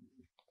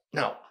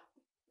 Now,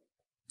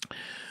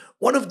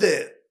 one of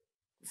the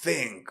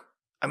thing,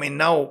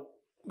 now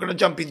I'm going to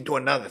jump into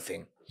another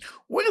thing.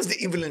 Where is the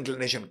evil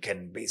inclination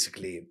can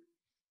basically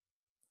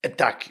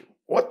attack you?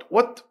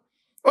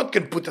 What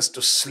can put us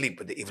to sleep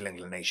with the evil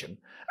inclination?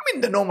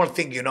 The normal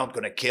thing, you're not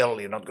going to kill,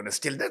 you're not going to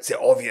steal. That's the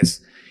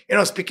obvious.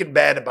 Speaking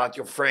bad about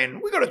your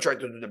friend, we're going to try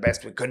to do the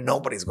best we can.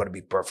 Nobody's going to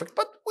be perfect,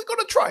 but we're going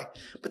to try.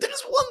 But there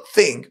is one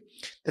thing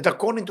that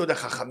according to the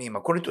Chachamim,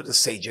 according to the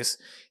sages,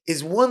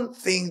 is one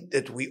thing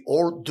that we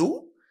all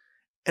do,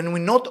 and we're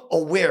not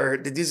aware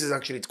that this is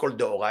actually, it's called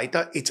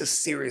Deoraita. It's a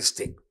serious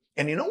thing.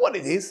 And you know what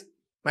it is,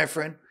 my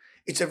friend?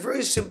 It's a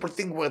very simple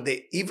thing where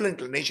the evil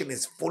inclination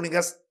is fooling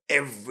us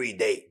every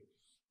day.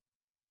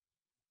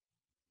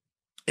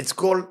 It's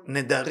called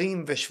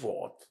Nedarim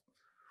Veshvuot.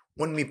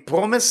 When we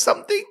promise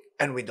something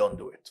and we don't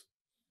do it.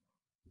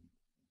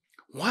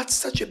 What's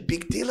such a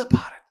big deal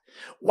about it?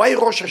 Why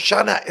Rosh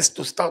Hashanah has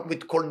to start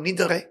with Kol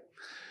Nidre?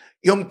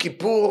 Yom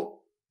Kippur,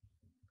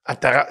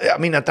 Atarat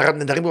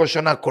Nedarim Rosh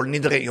Hashanah, Kol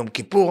Nidre, Yom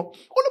Kippur.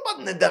 All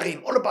about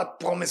Nedarim, all about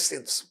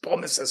promises.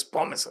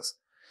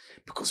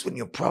 Because when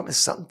you promise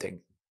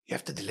something, you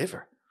have to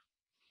deliver.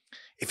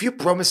 If you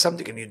promise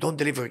something and you don't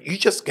deliver, you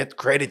just get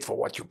credit for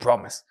what you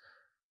promise.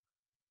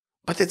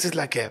 But it's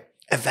like a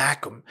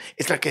vacuum.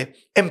 It's like an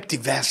empty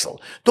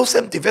vessel. Those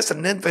empty vessels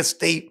never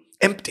stay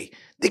empty.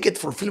 They get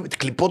fulfilled with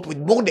klipot, with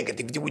more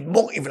negativity, with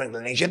more evil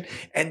inclination.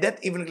 And that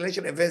evil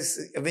inclination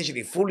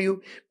eventually fool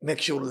you,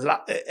 makes you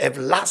have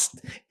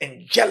lust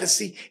and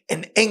jealousy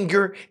and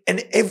anger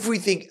and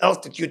everything else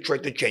that you try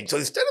to change. So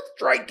instead of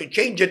trying to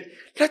change it,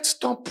 let's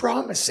stop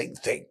promising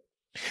things.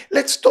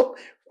 Let's stop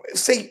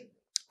saying,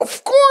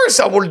 of course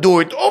I will do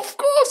it. Of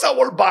course I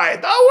will buy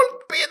it. I will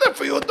be there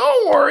for you.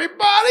 Don't worry, buddy.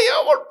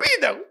 I will be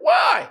there.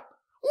 Why?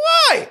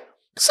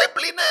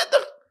 Simply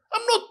neither.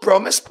 I'm not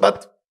promised,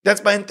 but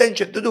that's my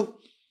intention to do.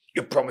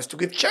 You promised to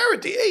give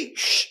charity. Hey,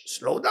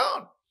 slow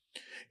down.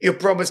 You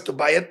promised to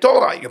buy a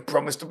Torah. You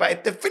promised to buy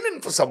a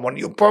tefillin for someone.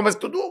 You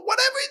promised to do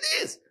whatever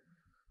it is.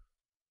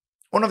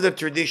 One of the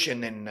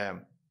tradition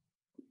in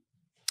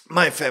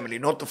my family,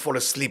 not to fall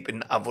asleep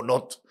in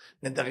avonot,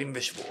 nedarim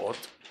veshvuot,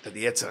 that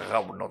the Yetzer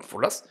Hara will not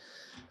fool us.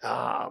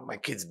 My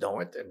kids know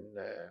it, and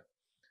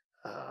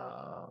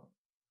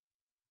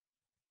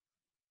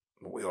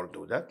we all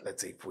do that.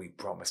 Let's say if we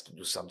promise to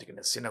do something in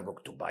a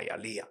synagogue to buy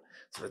aliyah.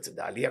 So let's say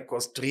the aliyah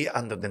costs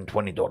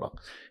 $320.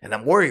 And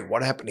I'm worried,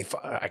 what happened if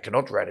I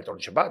cannot write it on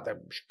Shabbat?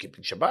 I'm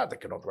keeping Shabbat. I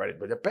cannot write it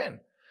with a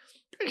pen.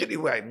 Usually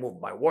when I move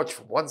my watch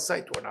from one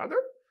side to another,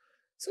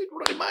 so it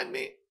will remind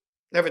me,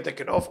 never take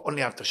it off,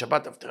 only after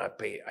Shabbat, after I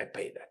pay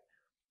that.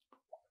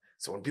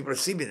 So when people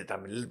see me that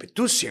I'm a little bit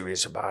too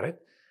serious about it,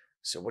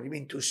 so what do you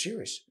mean too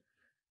serious?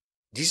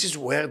 This is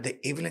where the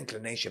evil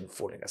inclination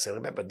fooling us. And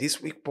remember,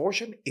 this week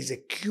portion is a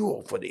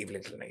cure for the evil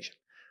inclination.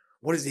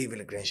 What does the evil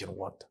inclination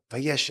want?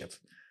 Vayeshev.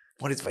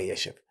 What is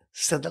Vayeshev?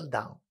 Settle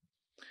down.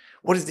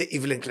 What does the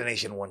evil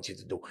inclination want you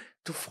to do?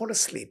 To fall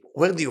asleep.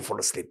 Where do you fall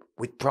asleep?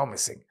 With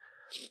promising.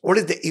 What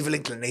does the evil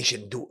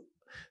inclination do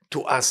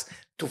to us?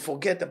 To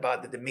forget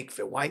about the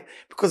mikveh. Why?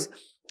 Because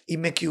it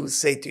make you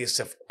say to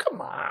yourself,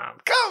 come on,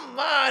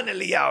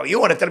 Eliyahu. You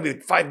want to tell me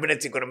in 5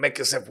 minutes you're going to make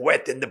yourself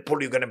wet in the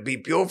pool, you're going to be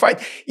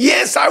purified?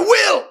 Yes, I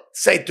will.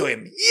 Say to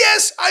him,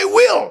 yes, I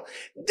will.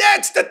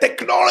 That's the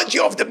technology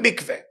of the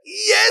mikveh.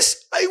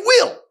 Yes, I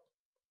will.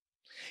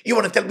 You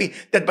want to tell me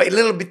that by a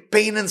little bit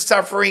pain and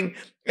suffering,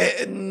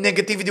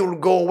 negativity will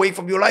go away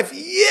from your life?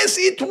 Yes,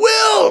 it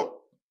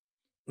will.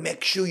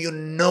 Make sure you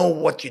know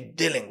what you're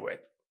dealing with.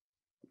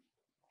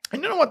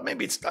 And you know what?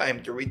 Maybe it's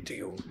time to read to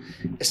you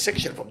a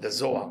section from the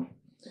Zohar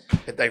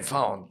that I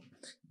found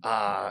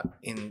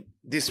in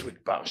this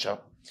week parashah.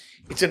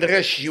 It's in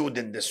Resh Yud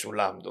in the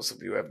Sulam. Those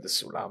of you who have the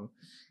Sulam.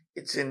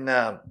 It's in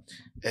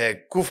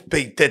Kuf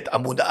Peitet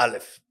Amud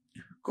Aleph.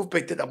 Kuf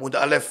Peitet Amud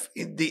Aleph,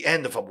 in the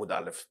end of Amud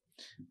Aleph,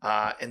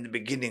 and the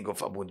beginning of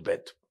Amud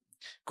Bet.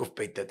 Kuf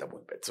Peitet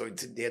Amud Bet. So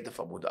it's in the end of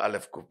Amud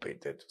Aleph, Kuf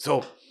Peitet.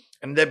 So,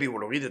 and Debbie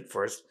will read it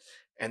first,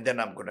 and then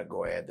I'm going to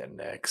go ahead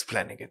and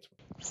explaining it.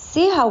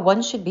 See how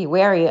one should be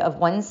wary of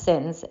one's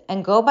sins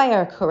and go by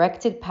a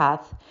corrected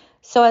path,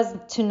 so as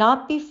to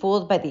not be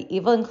fooled by the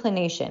evil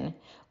inclination,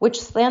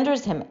 which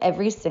slanders him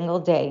every single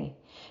day,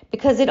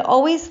 because it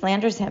always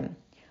slanders him.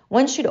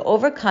 One should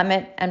overcome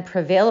it and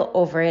prevail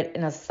over it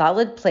in a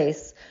solid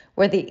place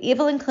where the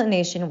evil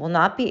inclination will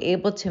not be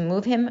able to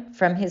move him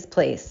from his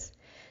place.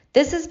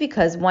 This is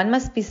because one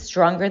must be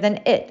stronger than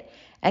it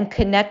and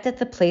connect at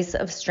the place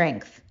of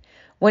strength.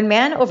 When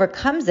man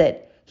overcomes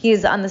it, he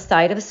is on the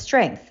side of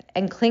strength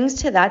and clings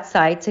to that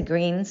side to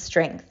gain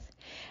strength.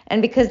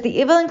 And because the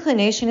evil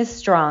inclination is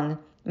strong,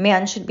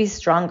 man should be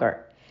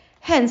stronger.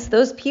 Hence,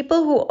 those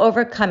people who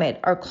overcome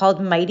it are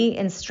called mighty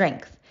in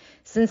strength,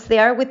 since they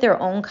are with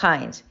their own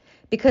kind.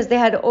 Because they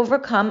had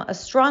overcome a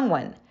strong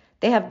one,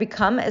 they have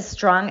become as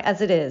strong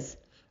as it is.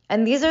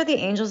 And these are the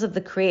angels of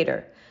the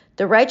Creator,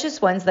 the righteous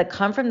ones that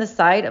come from the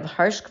side of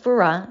harsh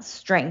gvura,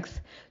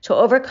 strength, to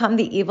overcome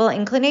the evil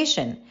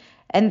inclination.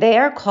 And they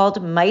are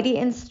called mighty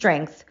in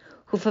strength,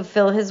 who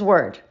fulfill his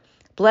word.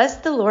 Bless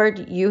the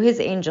Lord, you his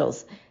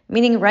angels,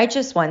 meaning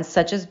righteous ones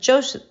such as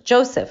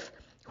Joseph,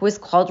 who is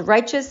called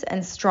righteous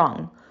and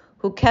strong,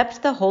 who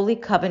kept the holy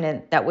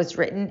covenant that was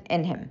written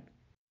in him.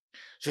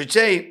 So it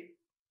say,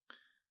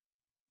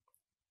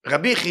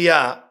 Rabbi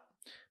Chia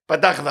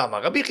Padach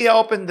V'amar. Rabbi Chia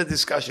opened the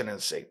discussion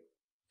and say,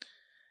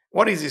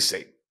 what does he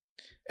say?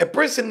 A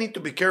person need to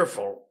be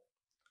careful.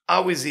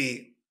 How is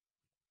he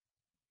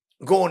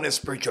go on a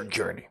spiritual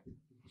journey?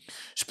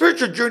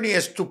 Spiritual journey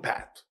has two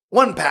paths.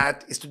 One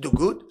path is to do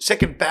good.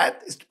 Second path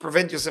is to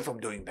prevent yourself from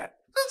doing bad.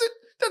 That's it.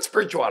 That's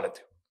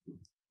spirituality.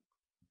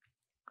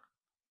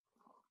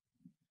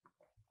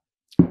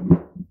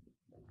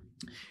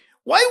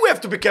 Why we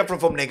have to be careful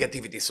from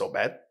negativity so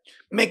bad?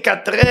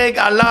 Mekatreg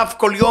alaf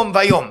kol yom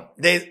vayom.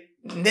 The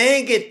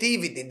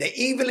negativity, the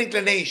evil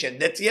inclination,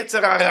 that's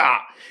Yetzer Hara,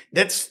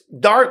 that's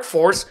dark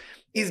force,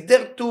 is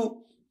there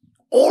to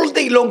all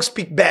day long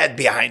speak bad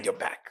behind your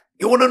back.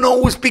 You want to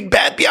know who speak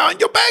bad behind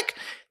your back?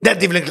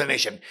 That evil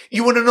inclination.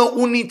 You want to know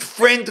who need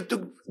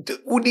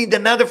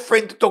another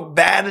friend to talk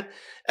bad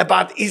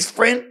about his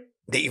friend?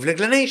 The evil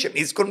inclination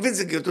is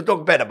convincing you to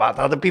talk bad about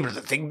other people,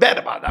 to think bad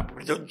about other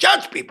people, to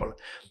judge people.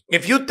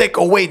 If you take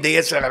away the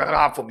Yetzer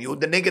Hara from you,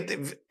 the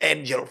negative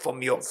angel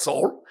from your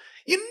soul,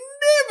 you're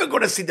never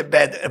going to see the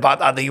bad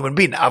about other human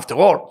beings. After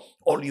all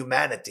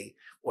humanity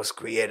was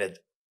created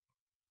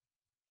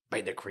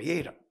by the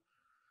Creator.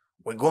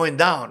 We're going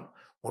down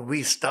when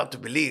we start to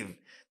believe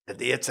that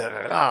the Yetzer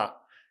Hara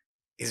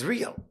is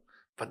real.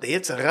 But the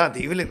Yetzer Hara,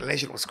 the evil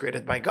inclination, was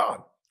created by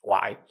God.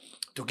 Why?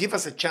 To give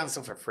us a chance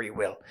of a free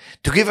will.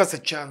 To give us a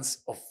chance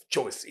of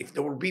choice. If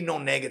there will be no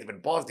negative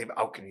and positive,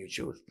 how can you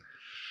choose?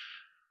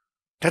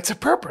 That's a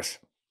purpose.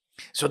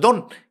 So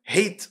don't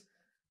hate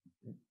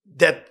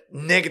that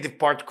negative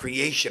part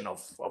creation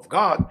of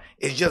God.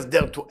 It's just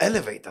there to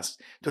elevate us,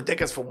 to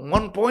take us from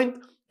one point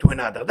to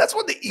another. That's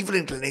what the evil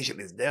inclination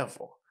is there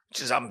for,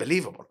 which is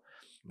unbelievable.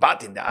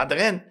 But in the other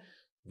end,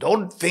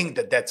 don't think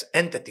that that's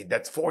entity,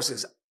 that force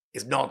is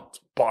not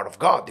part of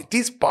God. It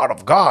is part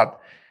of God.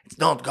 It's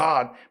not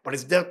God, but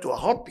it's there to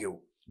help you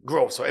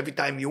grow. So every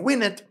time you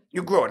win it,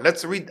 you grow.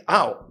 Let's read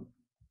how.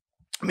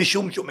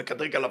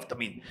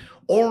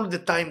 All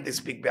the time they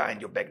speak behind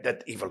your back,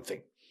 that evil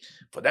thing.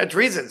 For that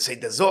reason, say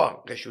the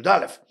Zohar, Reshud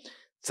Aleph,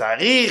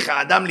 צריך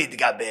האדם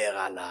להתגבר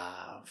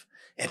עליו.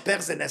 A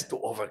person has to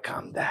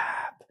overcome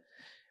that.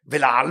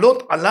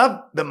 ולעלות עליו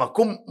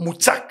במקום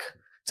מוצק.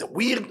 It's a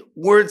weird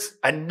words.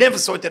 I never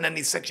saw it in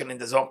any section in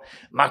the Zohar.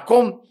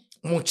 מקום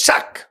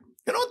מוצק.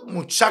 You know what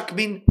מוצק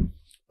mean?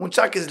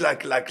 מוצק is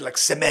like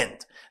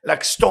cement,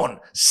 like stone,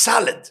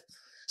 solid.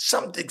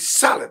 Something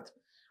solid.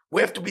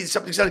 We have to be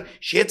something solid.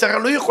 שיצר הרע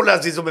לא יכול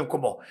להזיזו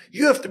במקומו.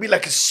 You have to be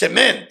like a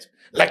cement,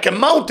 like a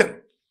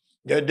mountain.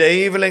 The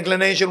evil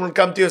inclination will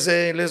come to you and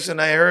say, listen,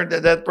 I heard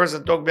that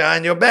person talk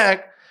behind your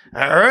back.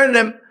 I heard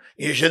him.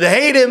 You should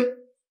hate him.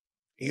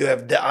 You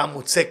have the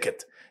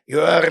amutzeket.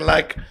 You are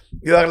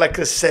like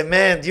a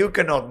cement. You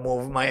cannot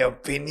move my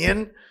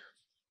opinion.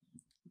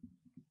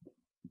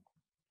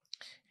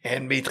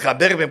 And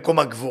בהתחבר במקום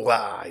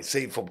הגבורה. I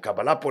say from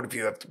Kabbalah point of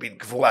view, you have to be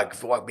גבורה.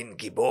 גבורה means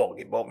גיבור.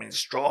 גיבור means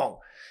strong,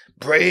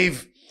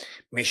 brave.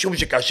 משום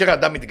שכאשר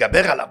האדם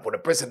מתגבר עליו, when a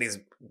person is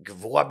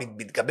גבורה,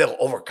 מתגבר,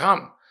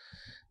 overcome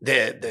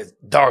the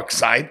dark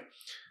side,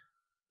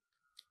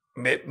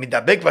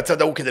 מדבק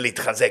בצד ההוא כדי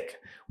להתחזק.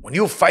 When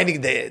you're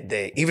fighting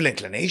the evil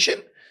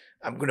inclination,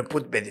 I'm going to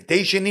put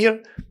meditation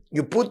here,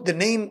 you put the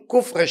name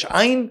Kuf Resh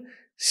Ayin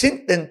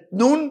Sint and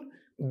Nun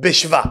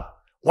Beshva.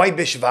 Why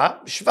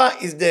Beshva?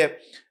 Beshva is the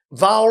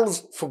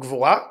vowels for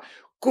Gvura.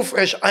 Kuf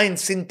Resh Ayin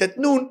Sint and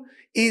Nun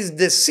is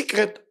the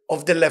secret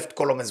of the left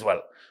column as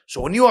well.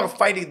 So when you are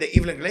fighting the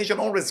evil inclination,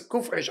 always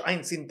Kuf Resh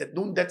Ayin Sint and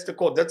Nun, that's the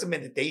code, that's a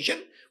meditation.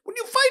 When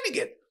you're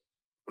fighting it,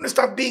 when you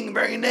start being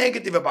very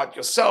negative about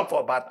yourself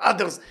or about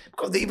others,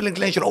 because the evil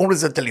inclination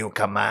always will tell you,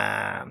 come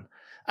on,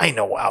 I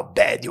know how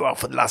bad you are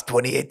for the last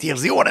 28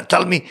 years. You want to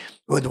tell me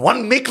with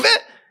one mikveh,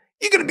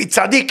 you're going to be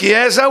tzaddik?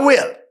 Yes, I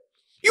will.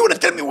 You want to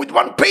tell me with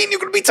one pain, you're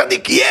going to be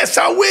tzaddik? Yes,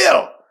 I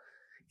will.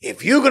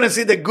 If you're going to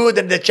see the good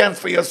and the chance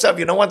for yourself,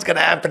 you know what's going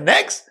to happen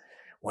next?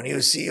 When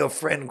you see your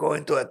friend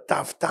going through a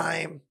tough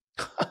time,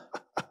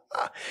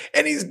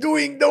 and he's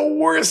doing the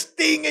worst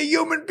thing a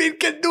human being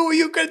can do,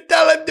 you can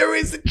tell him there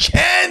is a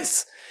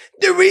chance.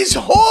 There is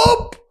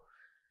hope.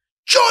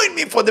 Join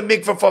me for the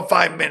mikveh for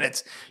 5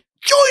 minutes.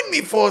 Join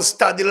me for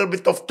study a little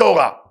bit of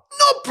Torah.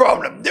 No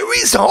problem. There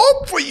is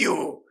hope for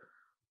you.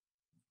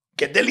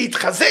 כדי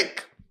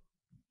להתחזק.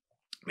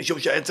 משום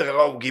שהיצר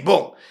הרע הוא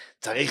גיבור.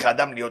 צריך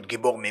האדם להיות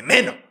גיבור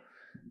ממנו.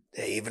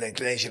 The evil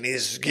inclination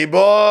is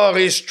גיבור,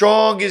 is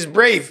strong, is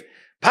brave.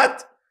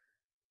 But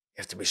you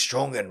have to be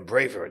stronger and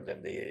braver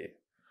than the...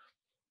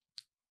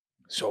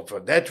 So for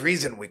that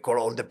reason, we call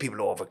all the people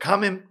who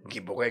overcome him,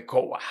 גיבורי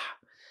כוח.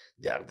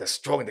 They are the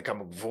strong, they come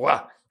from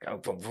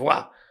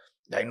גבורה,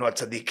 דהיינו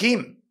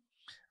הצדיקים,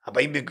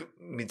 הבאים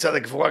מצד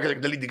הגבורה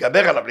כדי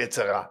להתגבר עליו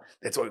ליצר רע.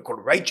 That's what we call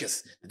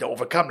righteous, they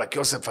overcome, like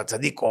יוסף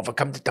הצדיק,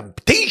 overcome the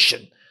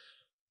temptation.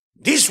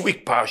 This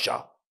week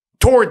parashah,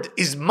 toward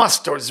his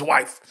master's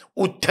wife,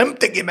 who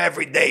tempted him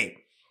every day.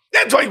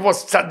 That's why he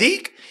was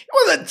tzaddik. He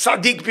wasn't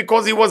tzaddik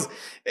because he was,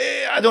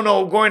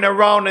 going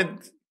around and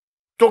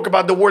talk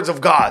about the words of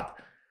God.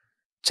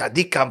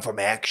 Tzaddik come from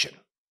action.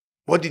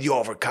 What did you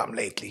overcome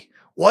lately?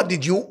 What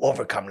did you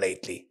overcome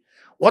lately?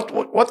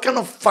 What kind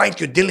of fight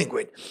you're dealing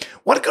with?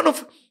 What kind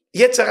of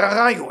yetzer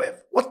hara you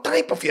have? What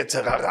type of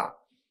yetzer hara?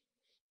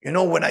 You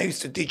know, when I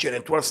used to teach in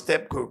a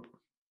 12-step group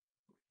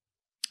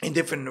in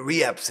different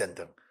rehab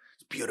center,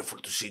 it's beautiful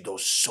to see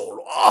those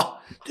souls.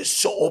 They're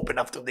so open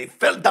after they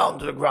fell down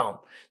to the ground.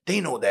 They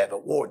know they have a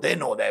war. They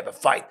know they have a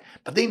fight.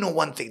 But they know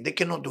one thing. They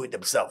cannot do it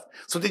themselves.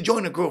 So they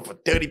join a group of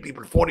 30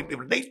 people, 40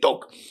 people. They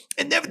talk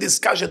and they have a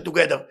discussion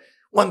together.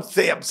 One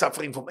say I'm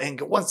suffering from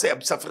anger. One say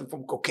I'm suffering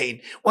from cocaine.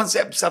 One say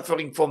I'm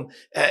suffering from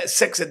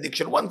sex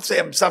addiction. One say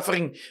I'm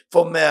suffering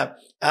from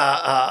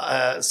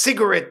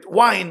cigarette,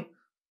 wine.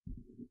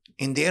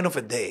 In the end of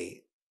the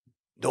day,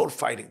 they're all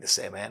fighting the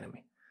same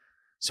enemy.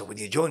 So when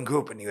you join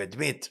group and you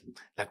admit,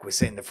 like we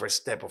say in the first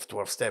step of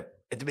 12-step,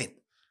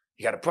 admit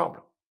you got a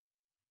problem.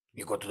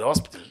 You go to the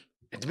hospital,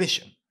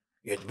 admission.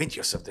 You admit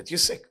yourself that you're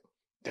sick.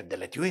 Then they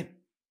let you in.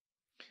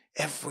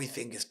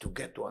 Everything is to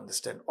get to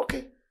understand,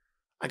 okay,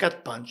 I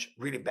got punched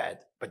really bad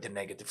by the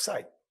negative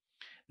side.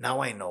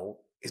 Now I know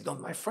he's not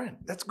my friend.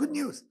 That's good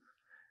news.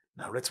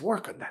 Now let's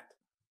work on that.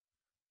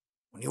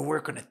 When you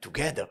work on it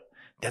together,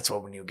 that's why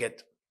when you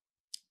get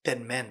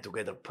 10 men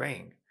together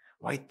praying,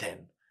 why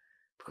 10?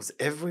 Because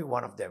every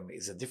one of them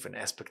is a different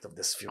aspect of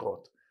the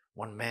Sfirot.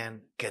 One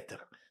man, Keter,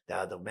 the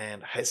other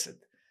man,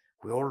 Hesed.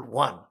 We all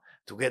one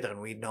together,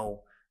 and we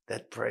know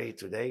that pray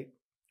today,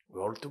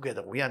 we're all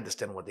together. We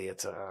understand what the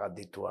Yetzer Hara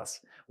did to us.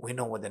 We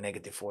know what the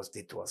negative force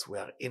did to us. We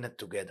are in it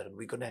together, and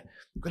we're gonna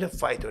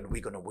fight, and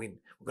we're gonna win.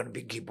 We're gonna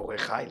be Giborei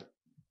Chayil.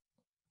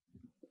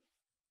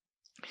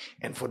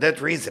 And for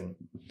that reason,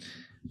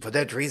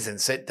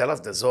 tell us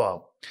the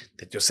Zohar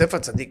that Yosef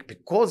HaTzadik,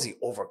 because he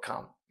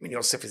overcome. I mean,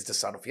 Yosef is the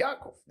son of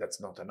Yaakov. That's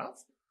not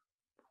enough.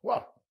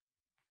 Well,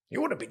 you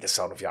want to be the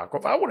son of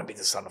Yaakov. I want to be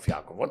the son of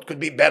Yaakov. What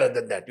could be better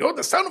than that? You're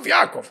the son of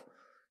Yaakov.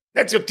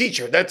 That's your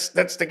teacher. That's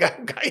the guy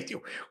who guided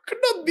you. Could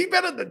not be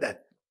better than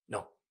that.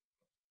 No.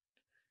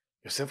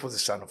 Yosef was the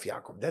son of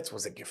Yaakov. That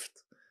was a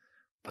gift.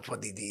 But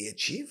what did he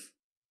achieve?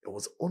 It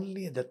was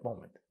only at that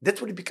moment.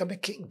 That's when you become a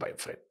king, my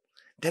friend.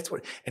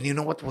 And you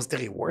know what was the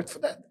reward for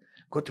that?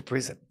 Go to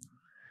prison.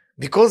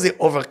 Because they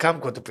overcome,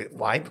 go to prison.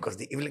 Why? Because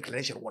the evil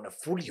inclination want to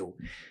fool you,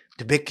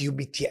 to make you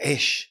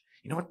mityaesh.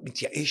 You know what?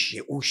 Mityaesh,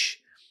 yeush.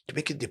 To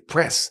make you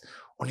depressed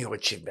on your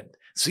achievement.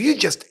 So you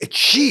just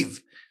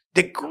achieve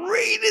the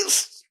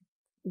greatest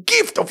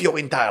gift of your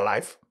entire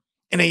life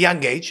in a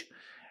young age.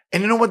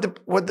 And you know what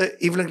the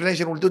evil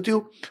inclination will do to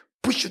you?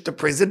 Push you to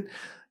prison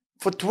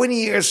for 20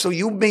 years so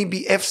you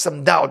maybe have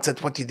some doubts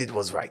that what you did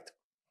was right.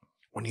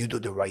 When you do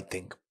the right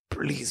thing,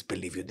 please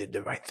believe you did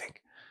the right thing.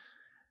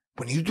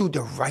 When you do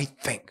the right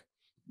thing,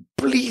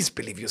 please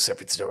believe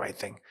yourself it's the right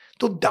thing.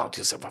 Don't doubt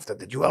yourself after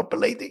that. You help a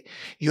lady,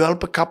 you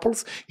help a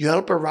couples, you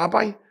help a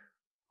rabbi.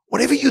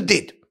 Whatever you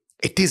did,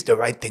 it is the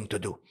right thing to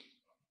do.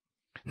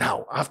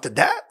 Now, after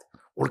that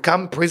will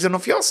come prison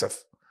of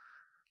Yosef.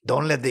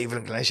 Don't let the evil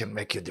inclination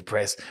make you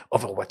depressed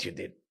over what you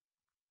did.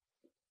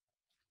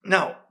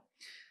 Now,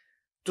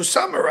 to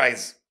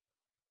summarize,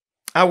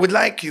 I would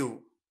like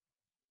you,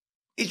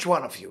 each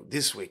one of you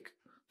this week,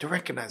 to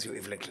recognize your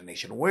evil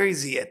inclination. Where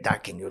is he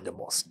attacking you the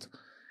most?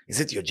 Is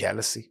it your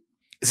jealousy?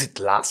 Is it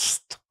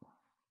lust?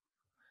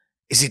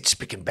 Is it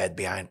speaking bad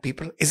behind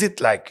people? Is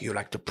it like you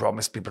like to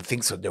promise people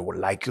things so they will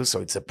like you, so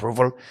it's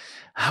approval?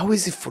 How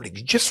is he fooling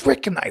you? Just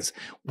recognize,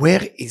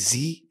 where is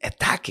he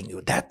attacking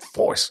you? That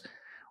force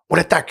will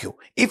attack you.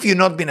 If you've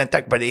not been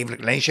attacked by the evil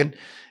inclination,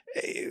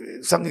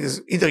 something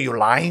is either you're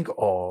lying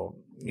or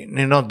you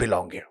not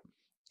belong here.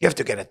 You have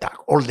to get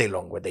attacked all day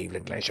long with the evil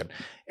inclination.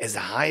 As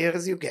higher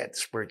as you get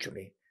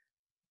spiritually,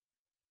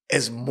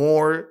 as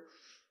more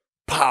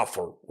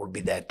powerful will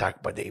be the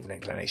attack by the evil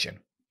inclination.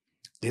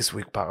 This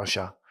week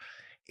parashah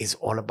is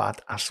all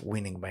about us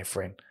winning, my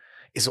friend.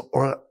 It's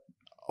all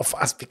of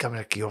us becoming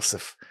like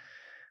Yosef,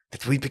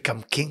 that we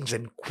become kings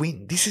and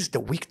queens. This is the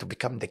week to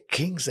become the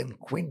kings and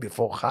queen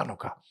before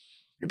Hanukkah.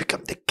 We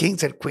become the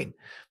kings and queen,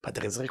 but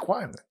there is a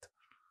requirement.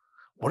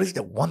 What is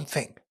the one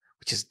thing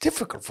which is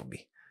difficult for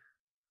me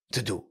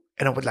to do,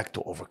 and I would like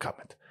to overcome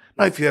it?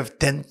 Now, if you have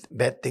 10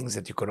 bad things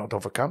that you cannot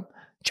overcome,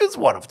 choose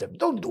one of them.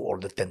 Don't do all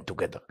the 10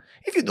 together.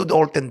 If you do the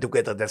all 10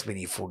 together, that's when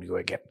he fool you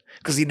again.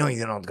 Because you know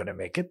you're not going to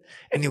make it.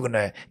 And you're going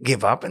to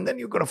give up. And then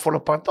you're going to fall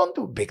apart. Don't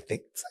do big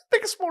things.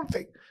 Take a small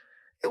thing.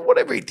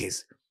 Whatever it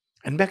is.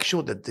 And make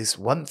sure that this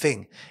one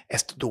thing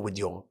has to do with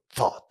your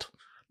thought.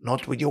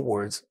 Not with your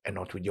words and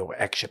not with your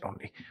action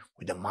only.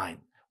 With the mind.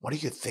 What are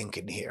you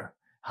thinking here?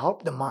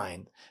 Help the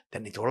mind.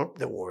 Then it will help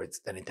the words.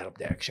 Then it help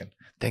the action.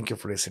 Thank you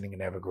for listening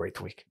and have a great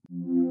week.